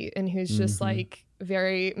beauty and who's just Mm-hmm. like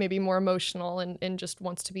very maybe more emotional and just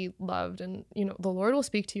wants to be loved, and you know, the Lord will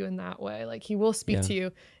speak to you in that way. Like he will speak Yeah. to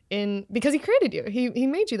you because he created you. He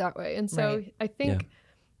made you that way. And so Right. I think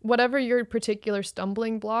whatever your particular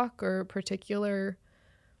stumbling block or particular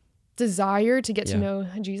desire to get to Yeah. know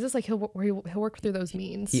Jesus, like he'll work through those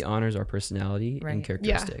means. He honors our personality Right. and Yeah.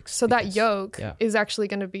 characteristics. So that because- yoke yeah. is actually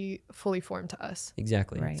going to be fully formed to us.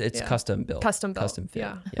 Exactly. Right. It's Yeah. custom built. Custom built. Custom fit.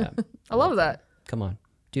 Yeah. Yeah. I love that. Come on.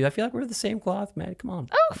 Dude, I feel like we're the same cloth, man. Come on.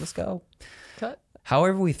 Let's go. Cut.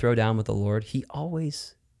 However we throw down with the Lord, he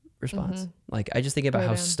always responds. Like, I just think about Throw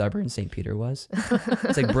how down. stubborn St. Peter was.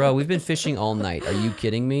 It's like, bro, we've been fishing all night. Are you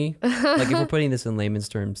kidding me? Like, if we're putting this in layman's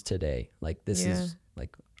terms today, like, this Yeah. is,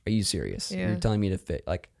 like, are you serious? Yeah. You're telling me to fit.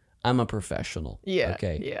 Like, I'm a professional. Yeah,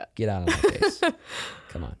 Okay. yeah. Get out of my face.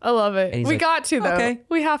 Come on. I love it. And he's We like, got to though. "Okay."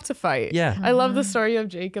 We have to fight. Yeah. I love the story of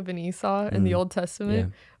Jacob and Esau in the Old Testament,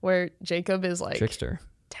 Yeah. where Jacob is like Trickster.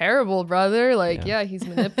 terrible brother. Like, Yeah. yeah, he's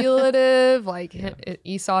manipulative. Like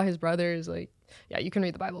Esau, his brother, is like, yeah, you can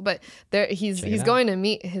read the Bible, but there he's Check it out. going to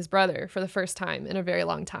meet his brother for the first time in a very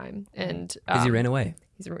long time, and Because he ran away.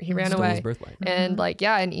 he ran Stole away. his birthright. And like,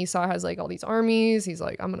 yeah, and Esau has like all these armies. He's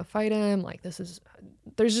like, I'm gonna fight him. Like, there's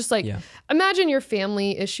just like, Yeah. imagine your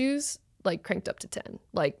family issues like cranked up to 10,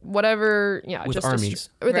 like whatever, yeah, With just armies.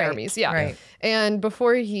 with Right, armies, yeah. right. And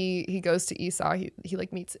before he goes to Esau, he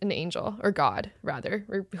like meets an angel or God rather,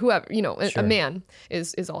 or whoever, you know, Sure. a man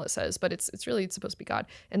is all it says, but it's really supposed to be God.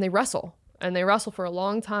 And they wrestle for a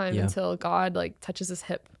long time Yeah. until God like touches his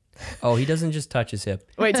hip. Oh, he doesn't just touch his hip.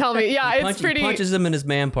 Wait, tell me, yeah, He it's pretty. He punches him in his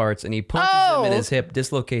man parts, and he punches him in his hip,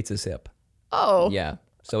 dislocates his hip. Oh, Yeah.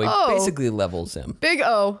 So he Oh. basically levels him. big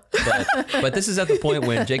O. But this is at the point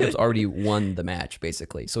when Jacob's already won the match,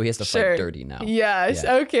 basically. So he has to Sure. fight dirty now. Yes.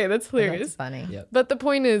 Yeah. Okay, that's hilarious. That's funny. Yep. But the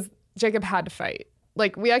point is, Jacob had to fight.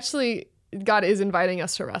 Like, God is inviting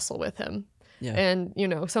us to wrestle with him. Yeah. And, you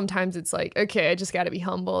know, sometimes it's like, okay, I just got to be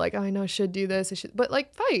humble. Like, oh, I know I should do this. But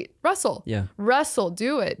like, fight, wrestle. Yeah. Wrestle,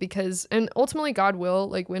 do it. And ultimately God will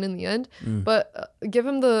like win in the end, but give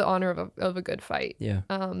him the honor of a good fight. Yeah.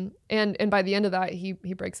 And by the end of that, he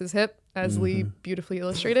breaks his hip, as Lee Mm-hmm. beautifully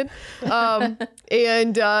illustrated.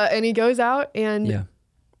 And he goes out and Yeah.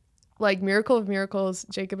 like miracle of miracles,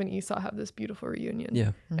 Jacob and Esau have this beautiful reunion.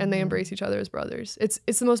 Yeah. And they embrace each other as brothers. It's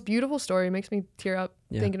the most beautiful story. It makes me tear up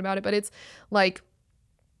thinking about it. But it's like,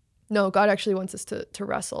 no, God actually wants us to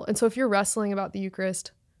wrestle. And so if you're wrestling about the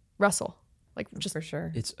Eucharist, wrestle. Like just For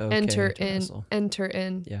sure. It's okay enter to in, wrestle. enter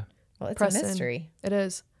in. Yeah. Well, it's press a in. mystery. It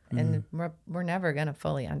is. and we're never going to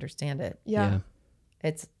fully understand it. Yeah.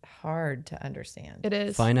 It's hard to understand. It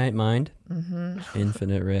is. Finite mind, Mm-hmm.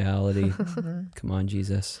 infinite reality. Come on,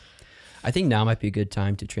 Jesus. I think now might be a good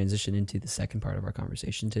time to transition into the second part of our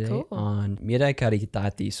conversation today Cool. on Mirai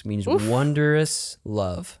Karitatis, means wondrous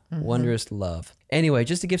love. Wondrous love. Anyway,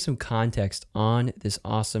 just to give some context on this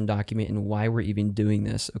awesome document and why we're even doing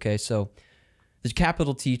this. Okay, so the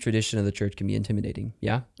capital T tradition of the church can be intimidating.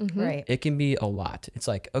 Yeah? Right. It can be a lot. It's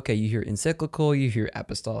like, okay, you hear encyclical, you hear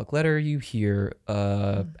apostolic letter, you hear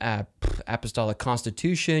apostolic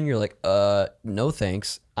constitution. You're like, no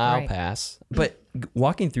thanks, I'll Right. pass. But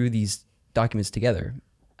walking through these documents together,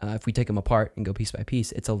 if we take them apart and go piece by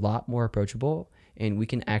piece, it's a lot more approachable, and we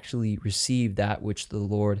can actually receive that which the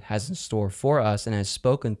Lord has in store for us and has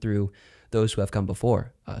spoken through those who have come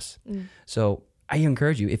before us. So I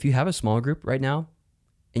encourage you, if you have a small group right now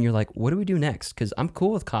and you're like, what do we do next? Because I'm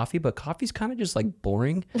cool with coffee, but coffee's kind of just like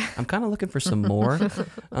boring. I'm kind of looking for some more.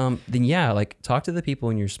 Then yeah, like talk to the people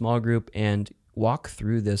in your small group and walk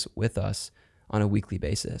through this with us on a weekly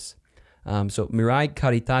basis. So Mirai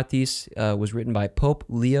Karitatis was written by Pope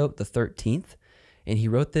Leo XIII, and he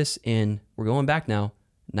wrote this in, we're going back now,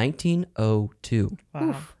 1902.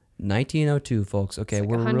 Wow. 1902, folks. Okay, It's like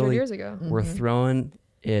we're 100 really years ago. we're throwing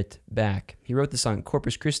it back. He wrote this on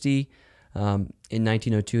Corpus Christi in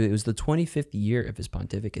 1902. It was the 25th year of his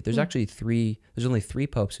pontificate. There's actually only three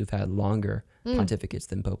popes who've had longer pontificates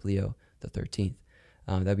than Pope Leo XIII.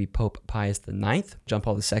 That'd be Pope Pius IX, John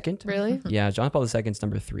Paul II. Really? Yeah, John Paul II is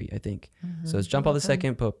number 3, I think. So it's John Paul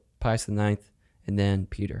II, Pope Pius IX, and then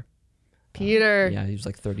Peter. Peter. Yeah, he was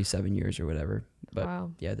like 37 years or whatever. But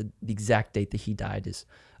Wow. yeah, the exact date that he died is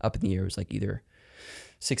up in the air. It was like either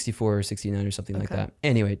 64 or 69 or something like Okay. that.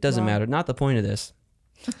 Anyway, it doesn't Wow. matter. Not the point of this.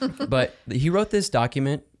 But he wrote this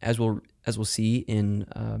document, as we'll see in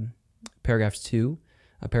paragraph 2.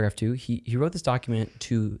 He wrote this document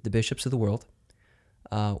to the bishops of the world.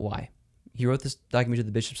 Why? He wrote this document to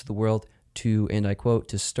the bishops of the world to, and I quote,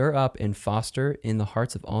 to stir up and foster in the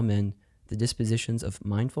hearts of all men the dispositions of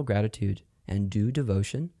mindful gratitude and due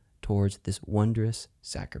devotion towards this wondrous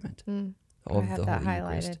sacrament I of have the that Holy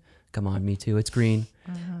Eucharist. highlighted. Come on, me too. It's green.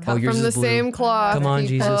 Cut yours from the is blue. same cloth. Come on,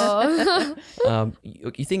 people.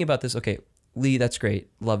 You think about this, okay, Lee, that's great.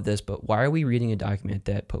 Love this. But why are we reading a document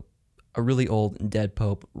that a really old and dead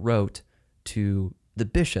Pope wrote to the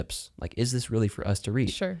bishops? Like, is this really for us to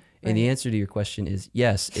read? Sure. And the answer to your question is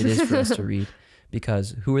yes, it is for us to read,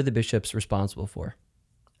 because who are the bishops responsible for?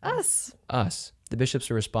 Us. Us. The bishops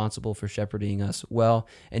are responsible for shepherding us well.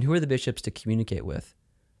 And who are the bishops to communicate with?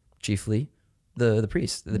 Chiefly the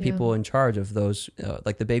priests, the people in charge of those,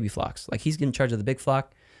 like the baby flocks. Like, he's in charge of the big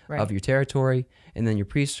flock of your territory. And then your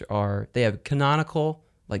priests they have canonical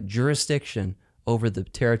like jurisdiction over the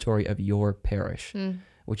territory of your parish,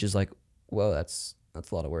 which is like, well, that's a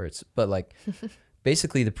lot of words. But like,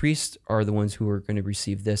 basically the priests are the ones who are going to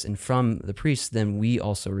receive this. And from the priests, then we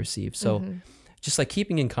also receive. So just like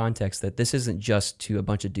keeping in context that this isn't just to a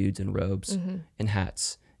bunch of dudes in robes and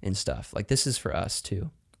hats and stuff. Like, this is for us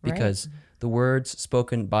too, because the words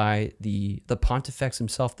spoken by the pontifex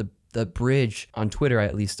himself, the bridge on Twitter,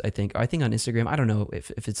 at least, I think on Instagram, I don't know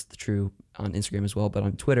if it's true on Instagram as well, but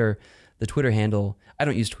on Twitter, the Twitter handle, I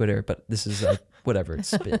don't use Twitter, but this is like, whatever.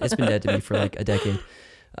 It's been dead to me for like a decade.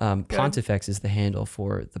 Pontifex is the handle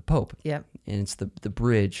for the Pope. Yep. And it's the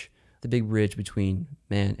bridge, the big bridge between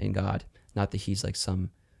man and God. Not that he's like some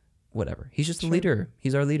whatever. He's just the leader.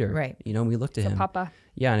 He's our leader. Right. You know, we look to him. Papa.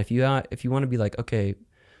 Yeah, and if you want to be like, okay,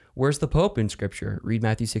 where's the Pope in Scripture? Read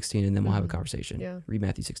Matthew 16, and then we'll have a conversation. Yeah. Read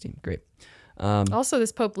Matthew 16. Great. Also,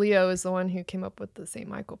 this Pope Leo is the one who came up with the St.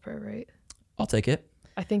 Michael prayer, right? I'll take it.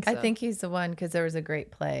 I think so. I think he's the one, because there was a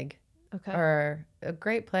great plague Okay. or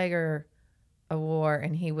a war,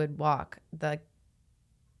 and he would walk the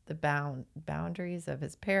boundaries of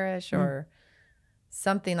his parish or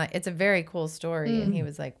something. Like, it's a very cool story. And he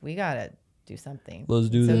was like, we got to do something. Let's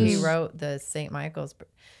do So this. he wrote the St. Michael's.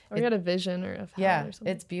 Or he had a vision or of hell Yeah, or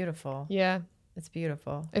something. it's beautiful. Yeah. It's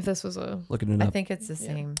beautiful. If this was a Looking it I up. think it's the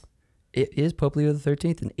same. It is Pope Leo XIII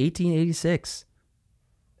in 1886.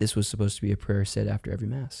 This was supposed to be a prayer said after every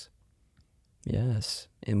Mass. Yes.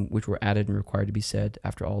 And which were added and required to be said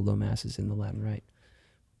after all low Masses in the Latin Rite.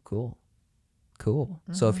 Cool.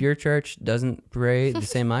 So if your church doesn't pray the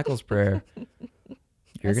St. Michael's prayer,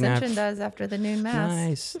 you're going to Ascension have... does after the noon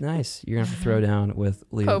Mass. Nice. You're going to have to throw down with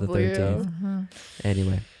Leo Pope XIII. Leo.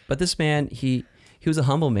 Anyway. But this man, he was a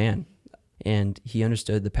humble man, and he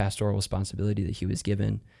understood the pastoral responsibility that he was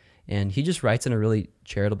given. And he just writes in a really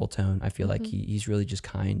charitable tone. I feel like he's really just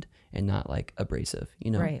kind and not like abrasive,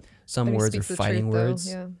 you know. Right. Some But he words are speaks the fighting truth, though, words,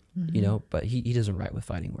 yeah. you know, but he doesn't write with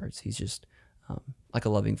fighting words. He's just like a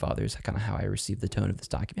loving father is kind of how I received the tone of this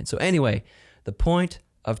document. So anyway, the point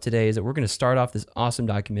of today is that we're going to start off this awesome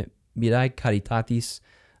document, Mirai Caritatis,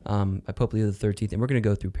 by Pope Leo XIII, and we're going to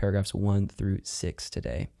go through paragraphs 1 through 6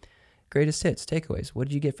 today. Greatest hits, takeaways. What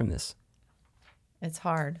did you get from this? It's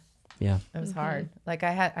hard. Yeah. It was hard. Like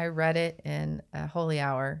I read it in a holy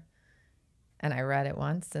hour, and I read it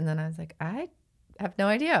once, and then I was like, I have no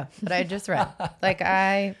idea what I just read. Like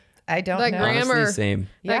I don't That know. grammar. Honestly, same.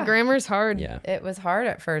 Yeah. That grammar's hard. Yeah. It was hard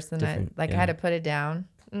at first, and Different, I yeah. had to put it down,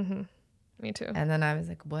 Me too. and then I was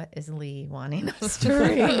like, what is Lee wanting us to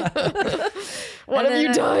read? What have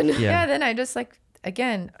you done? Yeah. Then I just like,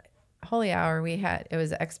 again, holy hour, it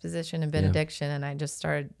was exposition and benediction, and I just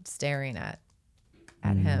started staring at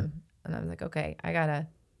him, and I was like, okay, I gotta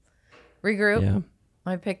regroup. Yeah.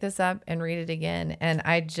 Let me pick this up and read it again. And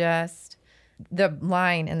the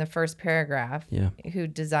line in the first paragraph, who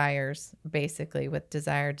desires, basically with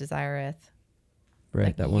desire, desireth, Right.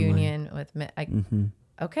 like that one line. union with,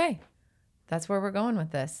 okay, that's where we're going with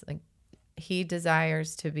this. Like he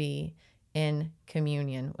desires to be in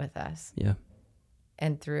communion with us. Yeah.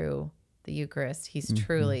 And through the Eucharist, he's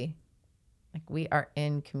truly like, we are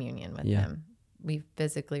in communion with him. We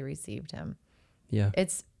physically received him. Yeah.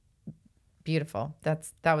 It's beautiful. That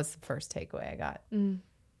was the first takeaway I got.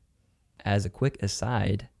 As a quick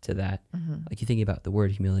aside to that, like you think about the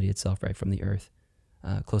word humility itself, right? From the earth,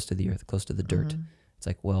 close to the earth, close to the dirt. It's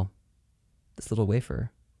like, well, this little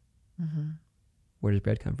wafer, where does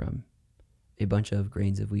bread come from? A bunch of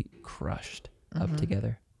grains of wheat crushed up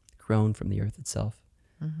together, grown from the earth itself.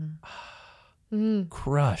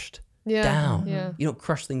 Crushed down. Yeah. You don't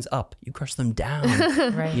crush things up, you crush them down.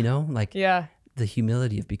 Right. You know, like Yeah. the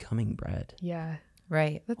humility of becoming bread. Yeah.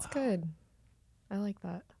 Right. That's good. I like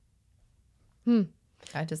that.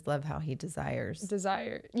 I just love how he desires.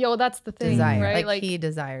 Desire. Yeah, well, that's the thing, Desire. right? Like he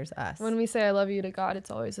desires us. when we say I love you to God, it's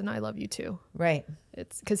always an I love you too. Right.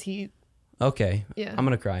 It's because he, Okay. Yeah. I'm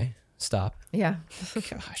going to cry. Stop. Yeah.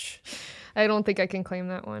 Gosh. I don't think I can claim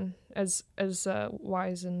that one as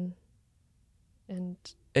wise and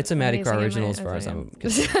It's a Mattie Karr amazing original am as far I as am. I'm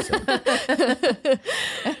concerned. So.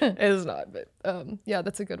 It is not, but yeah,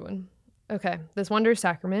 that's a good one. Okay. This wondrous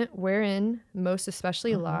sacrament, wherein most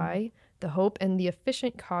especially lie the hope and the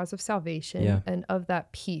efficient cause of salvation and of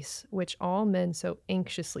that peace which all men so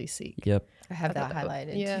anxiously seek. Yep. I have that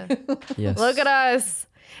highlighted. Yeah. Yes. Look at us.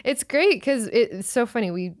 It's great because it's so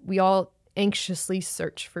funny. We all anxiously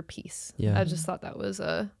search for peace. Yeah. I just thought that was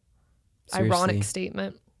a Seriously. ironic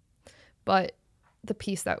statement. But the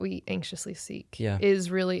peace that we anxiously seek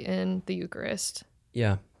is really in the Eucharist.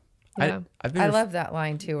 Yeah. Yeah. I've been I love that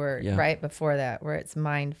line too, where right before that, where it's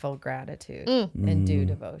mindful gratitude and due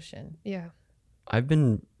devotion. Yeah. I've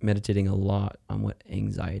been meditating a lot on what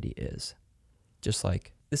anxiety is. Just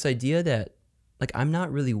like this idea that like I'm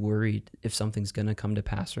not really worried if something's going to come to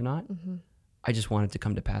pass or not. I just want it to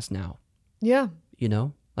come to pass now. Yeah. You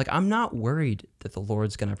know? Like I'm not worried that the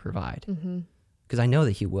Lord's going to provide. Because I know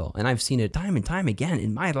that he will. And I've seen it time and time again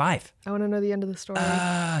in my life. I want to know the end of the story.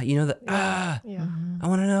 You know, Yeah. I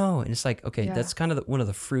want to know. And it's like, okay, Yeah. that's kind of one of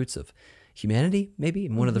the fruits of humanity, maybe.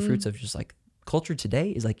 And one of the fruits of just like culture today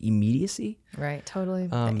is like immediacy. Right. Totally.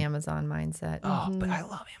 The Amazon mindset. Oh, but I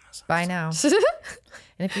love Amazon. Buy now.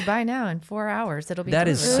 And if you buy now in 4 hours, it'll be That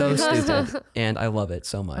is delivered. so stupid. And I love it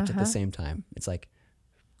so much at the same time. It's like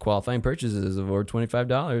qualifying purchases of over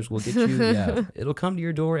 $25 will get you, it'll come to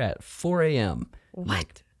your door at 4 a.m.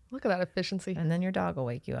 What? Look at that efficiency. And then your dog will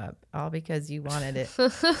wake you up, all because you wanted it.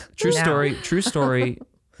 True Now. story.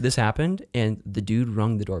 This happened and the dude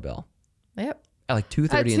rung the doorbell Yep. at like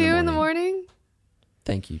 2:30 At 2 in the morning?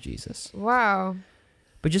 Thank you, Jesus. Wow.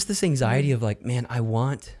 But just this anxiety of like, man, I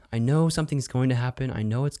know something's going to happen. I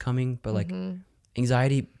know it's coming, but like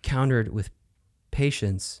anxiety countered with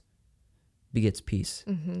patience begets peace.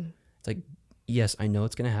 It's like, yes, I know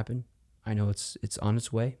it's going to happen. I know it's on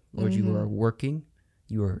its way. Lord, you are working.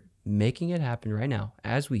 You are making it happen right now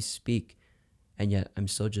as we speak. And yet I'm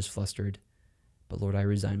still just flustered. But Lord, I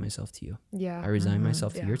resign myself to you. Yeah. I resign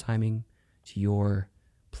myself to your timing, to your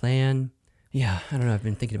plan. Yeah, I don't know. I've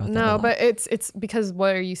been thinking about that a No, lot. but it's because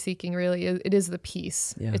what are you seeking really? It is the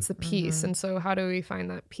peace. Yeah. It's the peace. And so how do we find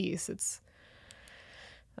that peace? It's,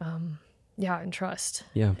 and trust.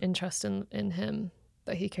 Yeah. And trust in him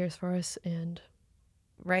that he cares for us. And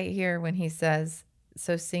Right here when he says,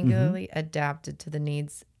 so singularly adapted to the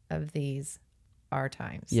needs of these our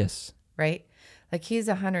times. Yes. Right? Like he's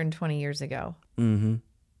 120 years ago. Mm-hmm.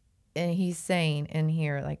 and he's saying in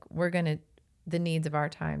here, like, we're going to, the needs of our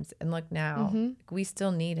times. And look now, like, we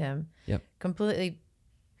still need him. Yep. Completely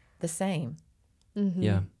the same.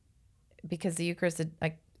 Yeah. Because the Eucharist,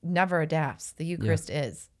 like, never adapts. The Eucharist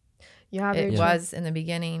is. Yeah, It very was in the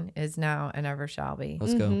beginning, is now, and ever shall be.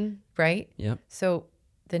 Let's go. Right? Yep. So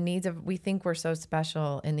the needs of, we think we're so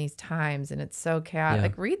special in these times, and it's so chaotic.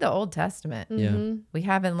 Like, read the Old Testament. Yeah. We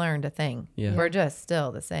haven't learned a thing. Yeah. We're just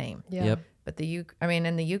still the same. Yeah. Yep. But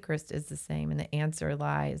and the Eucharist is the same, and the answer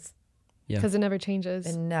lies. Yeah. Because it never changes.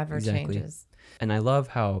 It never Exactly. changes. And I love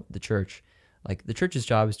how the church's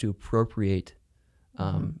job is to appropriate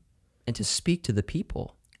and to speak to the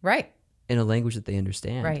people Right. in a language that they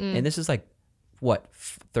understand. Right. And this is like, what,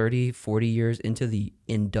 30, 40 years into the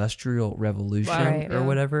Industrial Revolution Right. or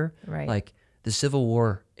whatever? Right. Like, the Civil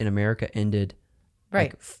War in America ended.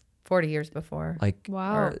 Right. Like, 40 years before. like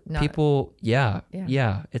Wow. Or not. people, Yeah.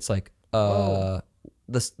 It's like, the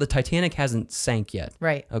Titanic hasn't sank yet.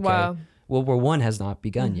 Right. Okay. Wow. World War I has not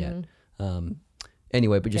begun yet.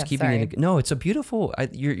 Anyway, but just Yeah, keeping sorry. it. No, it's a beautiful.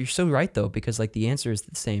 You're so right though, because like the answer is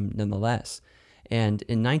the same nonetheless. And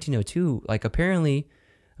in 1902, like apparently,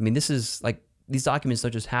 I mean, this is like these documents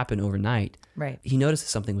don't just happen overnight. Right. He noticed that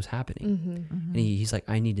something was happening, and he's like,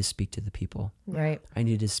 I need to speak to the people. Right. I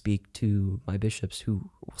need to speak to my bishops who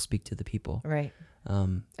will speak to the people. Right.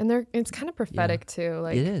 And it's kind of prophetic too.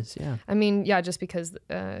 Like, It is, yeah. I mean, yeah, just because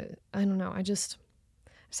I don't know, I just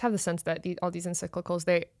have the sense that all these encyclicals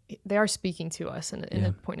they are speaking to us in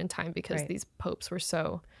a point in time, because Right. these popes were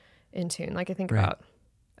so in tune. Like I think Right. about,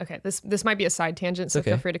 okay, this might be a side tangent, so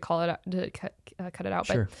okay. feel free to call it out, to cut it out.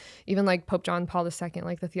 Sure. But even like Pope John Paul II,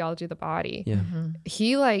 like the theology of the body, Yeah.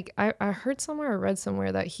 he like I heard somewhere or read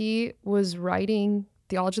somewhere that he was writing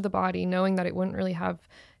theology of the body knowing that it wouldn't really have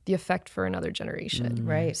the effect for another generation.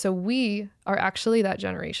 Right. So we are actually that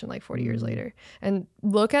generation, like 40 years later. And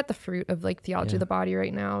look at the fruit of like theology of the body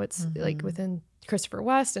right now. It's like within Christopher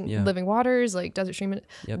West and Living Waters, like Desert Stream.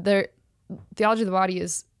 Yep. Their theology of the body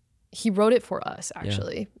he wrote it for us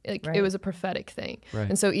actually. Like Right. it was a prophetic thing. Right.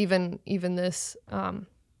 And so even this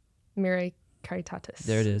Mirae Caritatis.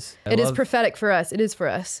 There it is. It is prophetic for us. It is for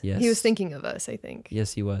us. Yes. He was thinking of us, I think.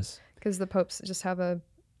 Yes, he was. Because the popes just have a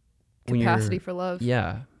When you're- capacity for love.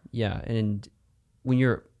 Yeah, and when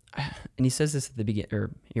you're, and he says this at the beginning,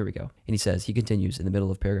 or here we go. And he continues in the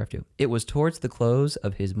middle of paragraph 2. It was towards the close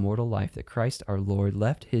of his mortal life that Christ our Lord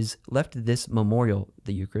left this memorial,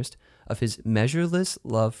 the Eucharist, of his measureless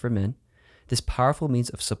love for men, this powerful means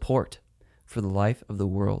of support for the life of the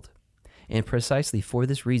world. And precisely for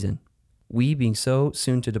this reason, we, being so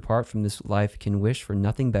soon to depart from this life, can wish for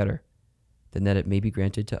nothing better than that it may be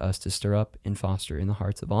granted to us to stir up and foster in the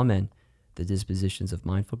hearts of all men the dispositions of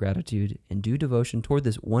mindful gratitude and due devotion toward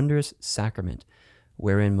this wondrous sacrament,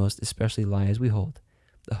 wherein most especially lie, as we hold,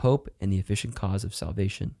 the hope and the efficient cause of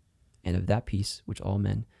salvation, and of that peace which all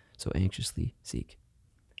men so anxiously seek.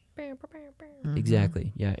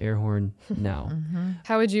 Exactly. Yeah, air horn now.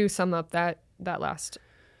 How would you sum up that last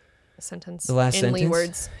sentence? The last in sentence Lee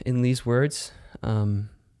words. in Lee's words,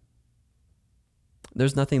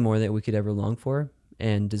 there's nothing more that we could ever long for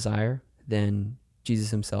and desire than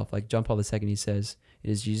Jesus himself. Like John Paul II, he says, it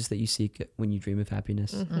is Jesus that you seek when you dream of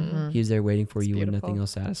happiness. He is there waiting for It's you when beautiful. nothing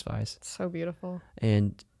else satisfies. It's so beautiful.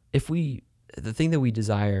 And the thing that we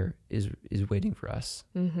desire is waiting for us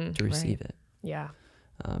to receive it. Yeah.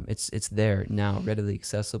 It's there now, readily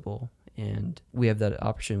accessible, and we have that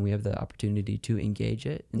option. We have the opportunity to engage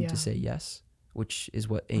it and Yeah. to say yes, which is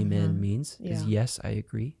what amen means. Is Yeah. yes, I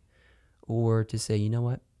agree, or to say, you know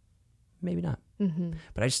what, maybe not.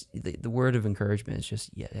 But I just the word of encouragement is just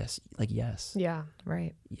yes, like yes, Yeah.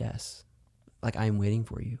 Right. yes, like I'm waiting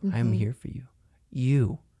for you. I'm here for you.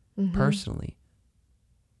 You personally,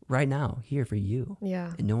 right now, here for you,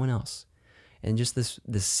 Yeah. and no one else. And just this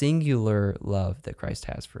singular love that Christ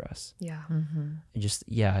has for us. Yeah. And just,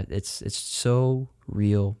 it's so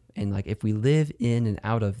real. And like, if we live in and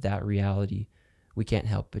out of that reality, we can't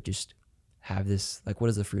help but just have this, like, what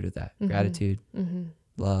is the fruit of that? Gratitude,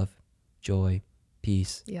 love, joy,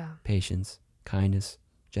 peace, Yeah. patience, kindness,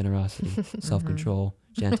 generosity, self-control,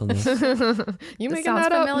 gentleness, You This making sounds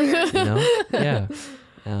that familiar. up? you know? Yeah.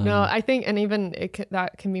 No, I think, and even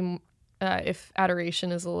that can be, if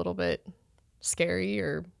adoration is a little bit scary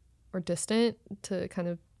or distant, to kind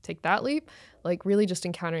of take that leap, like really just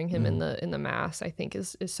encountering him in the mass, I think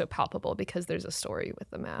is so palpable, because there's a story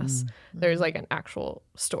with the mass. There's like an actual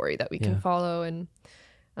story that we can follow. And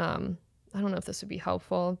I don't know if this would be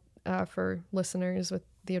helpful for listeners with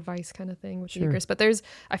the advice kind of thing with the Eucharist, but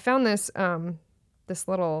I found this this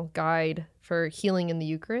little guide for healing in the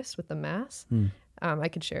Eucharist with the mass. I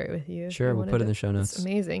could share it with you. if Sure, you we'll wanted put it in the to. show notes. It's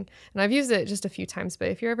amazing. And I've used it just a few times, but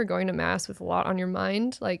if you're ever going to mass with a lot on your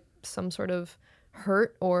mind, like some sort of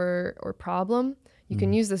hurt or problem, you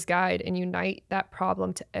can use this guide and unite that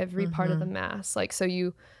problem to every part of the mass. Like, so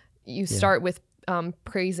you start with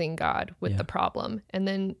praising God with the problem, and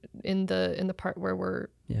then in the part where we're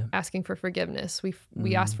asking for forgiveness,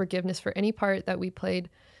 we ask forgiveness for any part that we played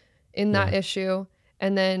in that issue,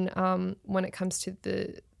 and then when it comes to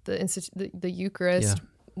the Eucharist,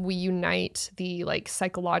 we unite the like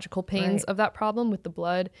psychological pains of that problem with the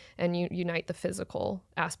blood, and you unite the physical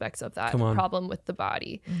aspects of that problem with the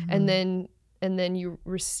body, and then you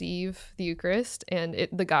receive the Eucharist, and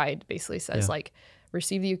the guide basically says like,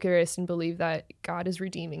 receive the Eucharist and believe that God is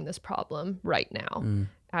redeeming this problem right now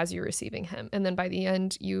as you're receiving him. And then by the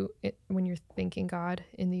end, when you're thanking God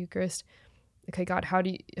in the Eucharist, okay, God,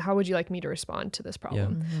 how would you like me to respond to this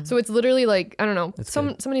problem? So it's literally like, I don't know,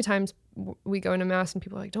 so many times we go into mass and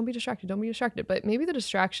people are like, don't be distracted. But maybe the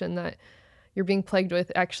distraction that you're being plagued with,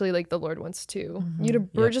 actually, like the Lord wants to you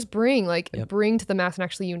to just bring to the mass and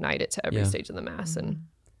actually unite it to every stage of the mass. And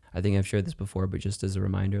I think I've shared this before, but just as a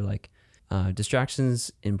reminder, like distractions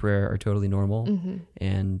in prayer are totally normal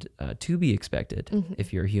and to be expected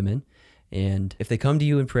if you're human. And if they come to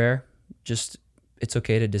you in prayer, it's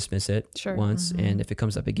okay to dismiss it once. And if it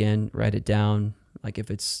comes up again, write it down. Like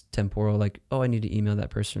if it's temporal, like, oh, I need to email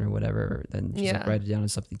that person or whatever, then just like write it down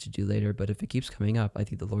as something to do later. But if it keeps coming up, I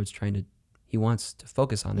think the Lord's he wants to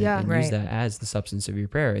focus on it and use that as the substance of your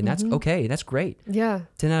prayer. And that's okay. That's great. Yeah.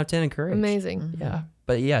 10 out of 10 encouraged. Amazing. Yeah.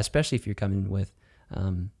 But especially if you're coming with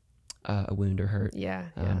a wound or hurt.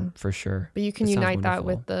 For sure. But you can unite that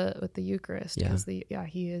with the Eucharist, because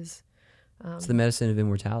he is it's the medicine of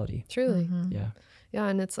immortality. Truly. Yeah,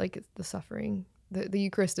 and it's like the suffering. The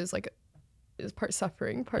Eucharist is part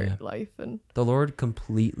suffering, part life, and the Lord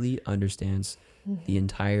completely understands the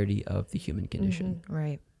entirety of the human condition.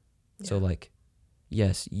 Right. So like,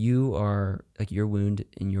 yes, you are like, your wound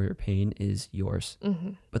and your pain is yours,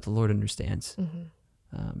 but the Lord understands.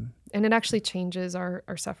 And it actually changes our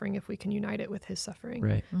suffering if we can unite it with his suffering.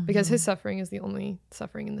 Right. Because his suffering is the only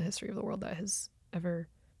suffering in the history of the world that has ever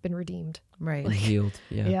been redeemed. Right. And healed.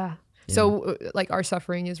 Yeah. So like our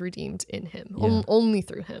suffering is redeemed in him, only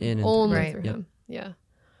through him, through him. Yeah.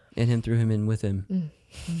 In him, through him, and with him.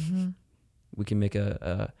 We can make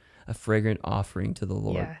a fragrant offering to the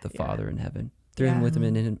Lord, the Father in heaven. Through him, with him,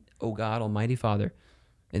 and in him, O God, Almighty Father,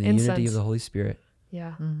 in the unity of the Holy Spirit.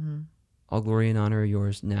 Yeah. All glory and honor are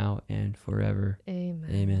yours now and forever. Amen.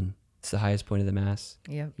 Amen. It's the highest point of the Mass.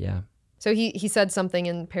 Yep. Yeah. So he said something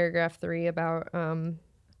in paragraph 3 about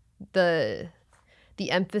the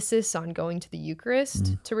emphasis on going to the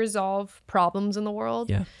Eucharist to resolve problems in the world.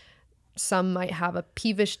 Yeah. Some might have a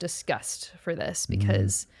peevish disgust for this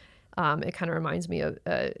because it kind of reminds me of,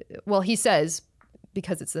 he says,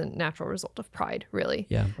 because it's a natural result of pride, really.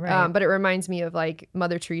 Yeah. Right. But it reminds me of like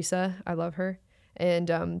Mother Teresa. I love her.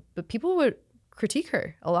 And but people would critique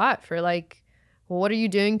her a lot for like, well, what are you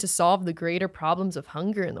doing to solve the greater problems of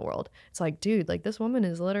hunger in the world? It's like, dude, like this woman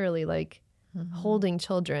is literally like holding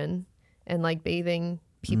children and like bathing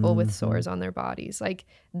people with sores on their bodies. Like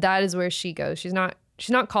that is where she goes. She's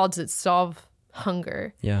not called to solve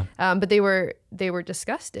hunger. Yeah. But they were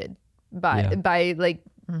disgusted by like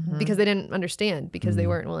because they didn't understand, because they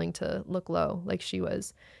weren't willing to look low like she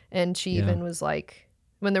was. And she even was like,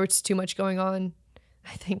 when there was too much going on,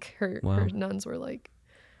 I think her nuns were like,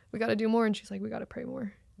 we got to do more. And she's like, we got to pray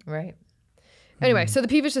more. Right. Anyway, so the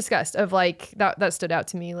peevish disgust of like, that stood out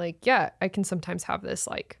to me. Like, yeah, I can sometimes have this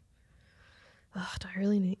like, do I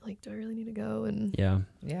really need to go? And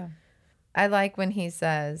yeah. I like when he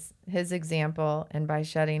says his example, and by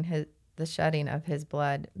the shedding of his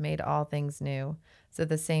blood made all things new. So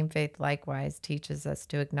the same faith likewise teaches us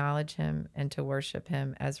to acknowledge him and to worship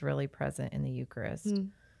him as really present in the Eucharist.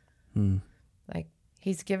 Like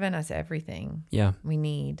he's given us everything we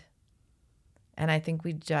need. And I think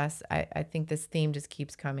I think this theme just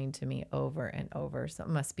keeps coming to me over and over. So it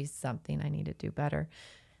must be something I need to do better.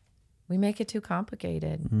 We make it too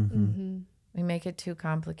complicated. We make it too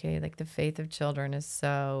complicated. Like the faith of children is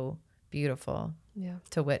so beautiful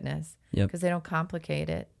to witness because they don't complicate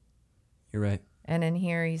it. You're right. And in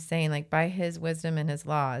here he's saying like by his wisdom and his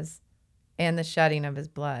laws and the shedding of his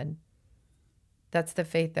blood, that's the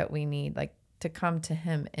faith that we need, like to come to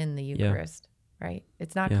him in the Eucharist, right?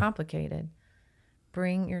 It's not complicated.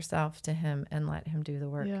 Bring yourself to him and let him do the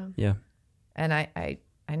work. Yeah. And I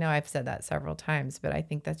know I've said that several times, but I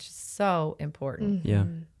think that's just so important. Yeah.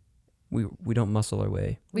 We don't muscle our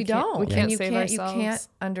way. We don't. We can't you save can't, ourselves. You can't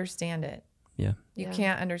understand it. Yeah. You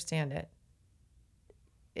can't understand it.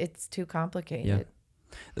 it's too complicated. Yeah.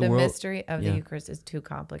 The world- mystery of the yeah. Eucharist is too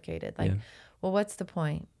complicated. Like, Yeah. well, what's the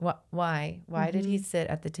point? Why did he sit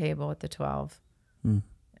at the table with the 12? Mm.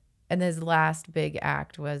 And his last big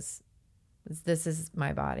act was, this is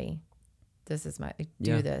my body. This is my,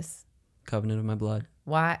 do Yeah. this. Covenant of my blood.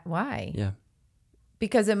 Why? Yeah.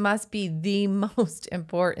 Because it must be the most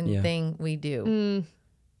important Yeah. thing we do.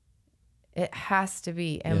 It has to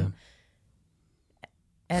be. And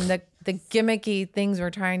the gimmicky things we're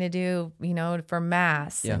trying to do, for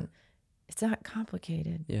mass. Yeah. And it's not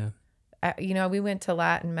complicated. Yeah. We went to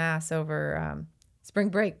Latin mass over spring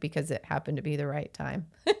break because it happened to be the right time.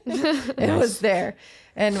 It was there.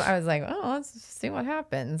 And I was like, oh, let's just see what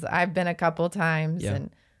happens. I've been a couple times and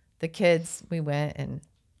the kids, we went and,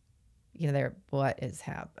 they're, what is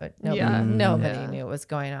happening? Nobody knew what was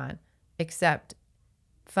going on except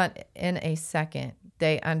in a second,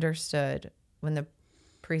 they understood when the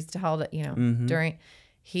priest held it, during,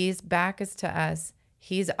 his back is to us.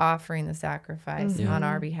 He's offering the sacrifice on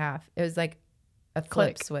our behalf. It was like a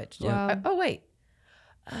flip switch. Wow. Oh, wait.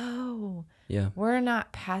 Oh, Yeah. we're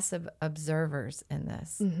not passive observers in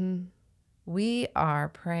this. We are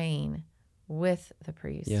praying with the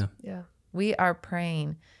priest. Yeah. Yeah. We are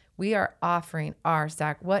praying. We are offering our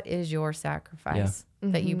what is your sacrifice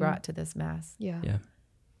that you brought to this mass? Yeah. Yeah.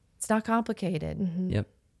 It's not complicated. Yep.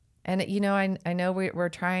 And, I know we're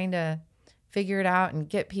trying to figure it out and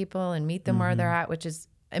get people and meet them where they're at, which is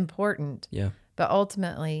important. Yeah. But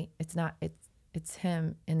ultimately, it's not, it's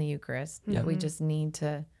him in the Eucharist that we just need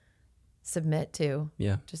to submit to.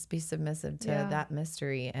 Yeah. Just be submissive to that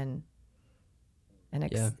mystery. And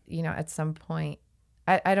at some point,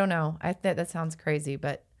 I don't know. I think that sounds crazy,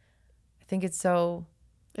 but I think it's so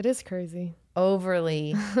It is crazy.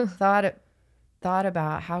 overly thought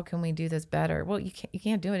about how can we do this better? Well, you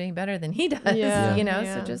can't do it any better than he does,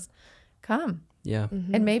 Yeah. so just come. Yeah.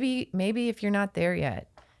 And maybe if you're not there yet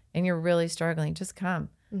and you're really struggling, just come.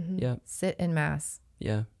 Yeah. Sit in mass.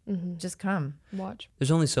 Yeah. Just come. Watch.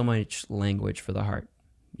 There's only so much language for the heart,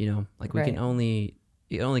 like we Right. can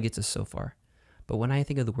it only gets us so far. But when I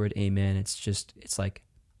think of the word amen, it's like,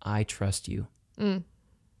 I trust you.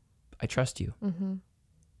 I trust you.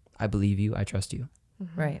 I believe you. I trust you.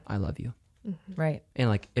 Right. I love you. Right. And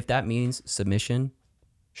like, if that means submission,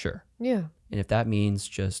 sure. Yeah. And if that means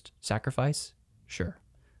just sacrifice, sure.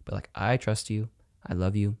 But like, I trust you. I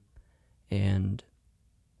love you. And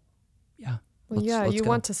yeah. Well, let's you go.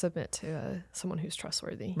 want to submit to someone who's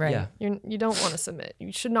trustworthy. Right. Yeah. You don't want to submit.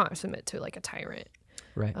 You should not submit to like a tyrant.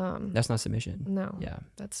 Right. That's not submission. No. Yeah.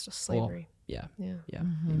 That's just Well, slavery. yeah. Yeah. Yeah.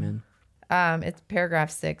 Amen. It's paragraph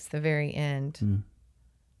 6, the very end.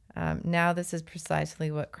 Now this is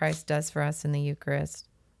precisely what Christ does for us in the Eucharist,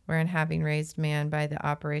 wherein having raised man by the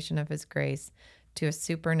operation of his grace to a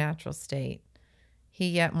supernatural state, he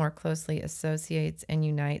yet more closely associates and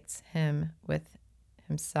unites him with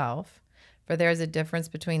himself. For there is a difference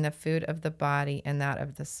between the food of the body and that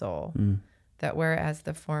of the soul, that whereas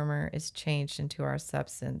the former is changed into our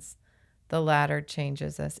substance, the latter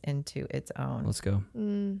changes us into its own. Let's go.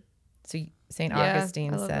 So St. Yeah,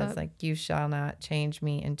 Augustine I love says, that. like, you shall not change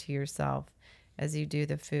me into yourself as you do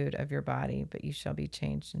the food of your body, but you shall be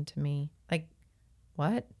changed into me. Like,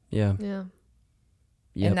 what? Yeah. Yeah.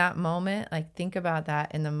 Yep. In that moment, like, think about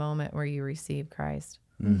that in the moment where you receive Christ.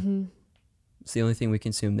 It's the only thing we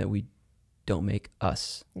consume that we don't make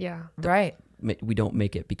us. Yeah. Right. We don't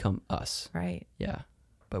make it become us. Right. Yeah.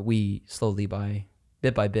 But we slowly,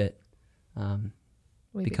 bit by bit, We become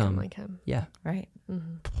become like him. yeah. Right.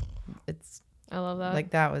 It's I love that.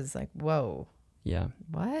 like, that was like, whoa, Yeah.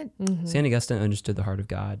 what? St. Augustine understood the heart of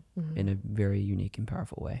God in a very unique and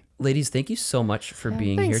powerful way. Ladies, thank you so much for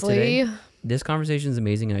being Thanks, here today. Lee. This conversation is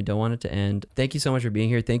amazing and I don't want it to end. Thank you so much for being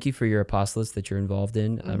here. Thank you for your apostolates that you're involved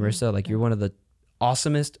in. Marissa, like, you're one of the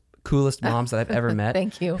awesomest, coolest moms that I've ever met.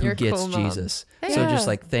 Thank you. Who You're a gets cool mom. Jesus. Thank So you. just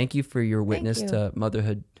like, thank you for your witness you. to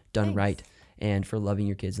motherhood done Thanks. right and for loving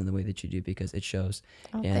your kids in the way that you do, because it shows.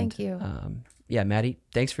 Oh, And, thank you. Yeah, Mattie,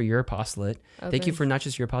 thanks for your apostolate. Thank you thanks. for not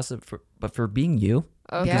just your apostolate, but for being you,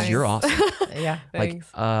 Oh, because Yes. you're awesome. Yeah. Like, Thanks.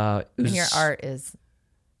 it And was your art is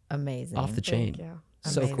amazing. off the chain. Yeah.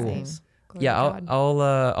 So cool. Amazing. Glory Yeah, to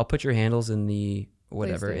God. I'll put your handles in the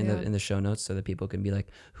whatever do, in yeah. the show notes so that people can be like,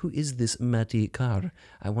 who is this Mattie Karr?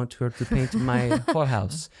 I want her to paint my whole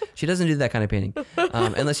house. She doesn't do that kind of painting,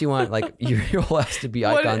 unless you want like your whole house to be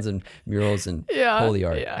What- icons and murals and Yeah, holy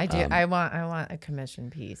art. yeah. I do. I want a commission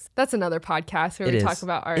piece. That's another podcast where It we is. talk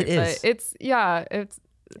about art. It is. But it's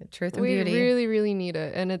Truth and we beauty. really, really need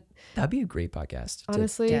it. And it That'd be a great podcast.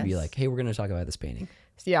 honestly to be like, hey, we're going to talk about this painting.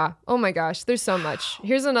 Yeah. Oh my gosh. There's so much.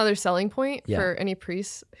 Here's another selling point Yeah. for any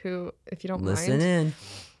priests who, if you don't Listen mind.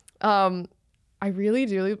 in. I really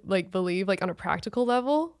do believe on a practical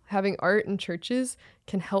level, having art in churches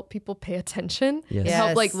can help people pay attention. Yes. It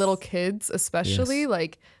help Yes. little kids especially Yes.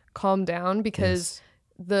 calm down, because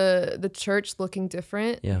the church looking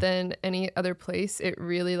different Yeah. than any other place, it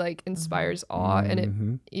really inspires awe. And it,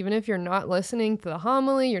 even if you're not listening to the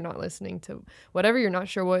homily, you're not listening to whatever, you're not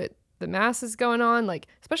sure what the mass is going on,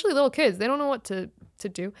 especially little kids, they don't know what to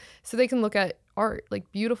do, so they can look at art,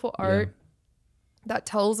 beautiful art that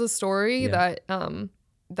tells a story, that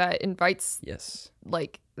invites, Yes.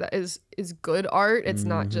 that is good art. It's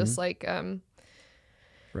not just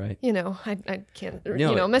Right. I can't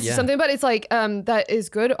No, message something, but it's that is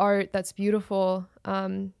good art, that's beautiful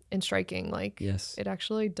and striking. Yes. It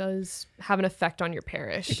actually does have an effect on your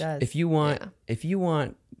parish. It does. If you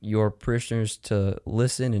want your parishioners to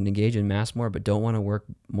listen and engage in mass more, but don't want to work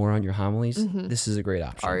more on your homilies, this is a great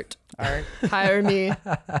option. Art. Art. Hire me.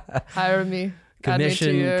 Add me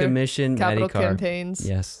to your Commission, capital Mattie Karr. campaigns.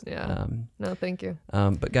 Yes. Yeah. No, thank you.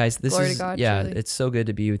 But guys, this Glory to is, God, truly. it's so good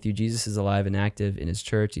to be with you. Jesus is alive and active in his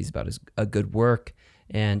church. He's about a good work.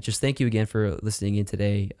 And just thank you again for listening in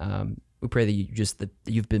today. We pray that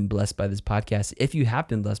you've been blessed by this podcast. If you have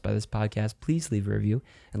been blessed by this podcast, please leave a review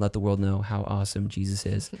and let the world know how awesome Jesus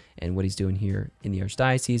is and what he's doing here in the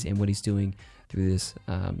Archdiocese and what he's doing through this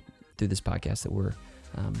podcast that we're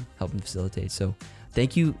helping facilitate. So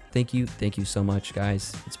thank you so much,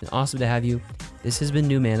 guys. It's been awesome to have you. This has been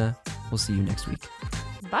New Manna. We'll see you next week.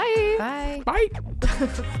 Bye. Bye.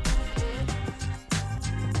 Bye.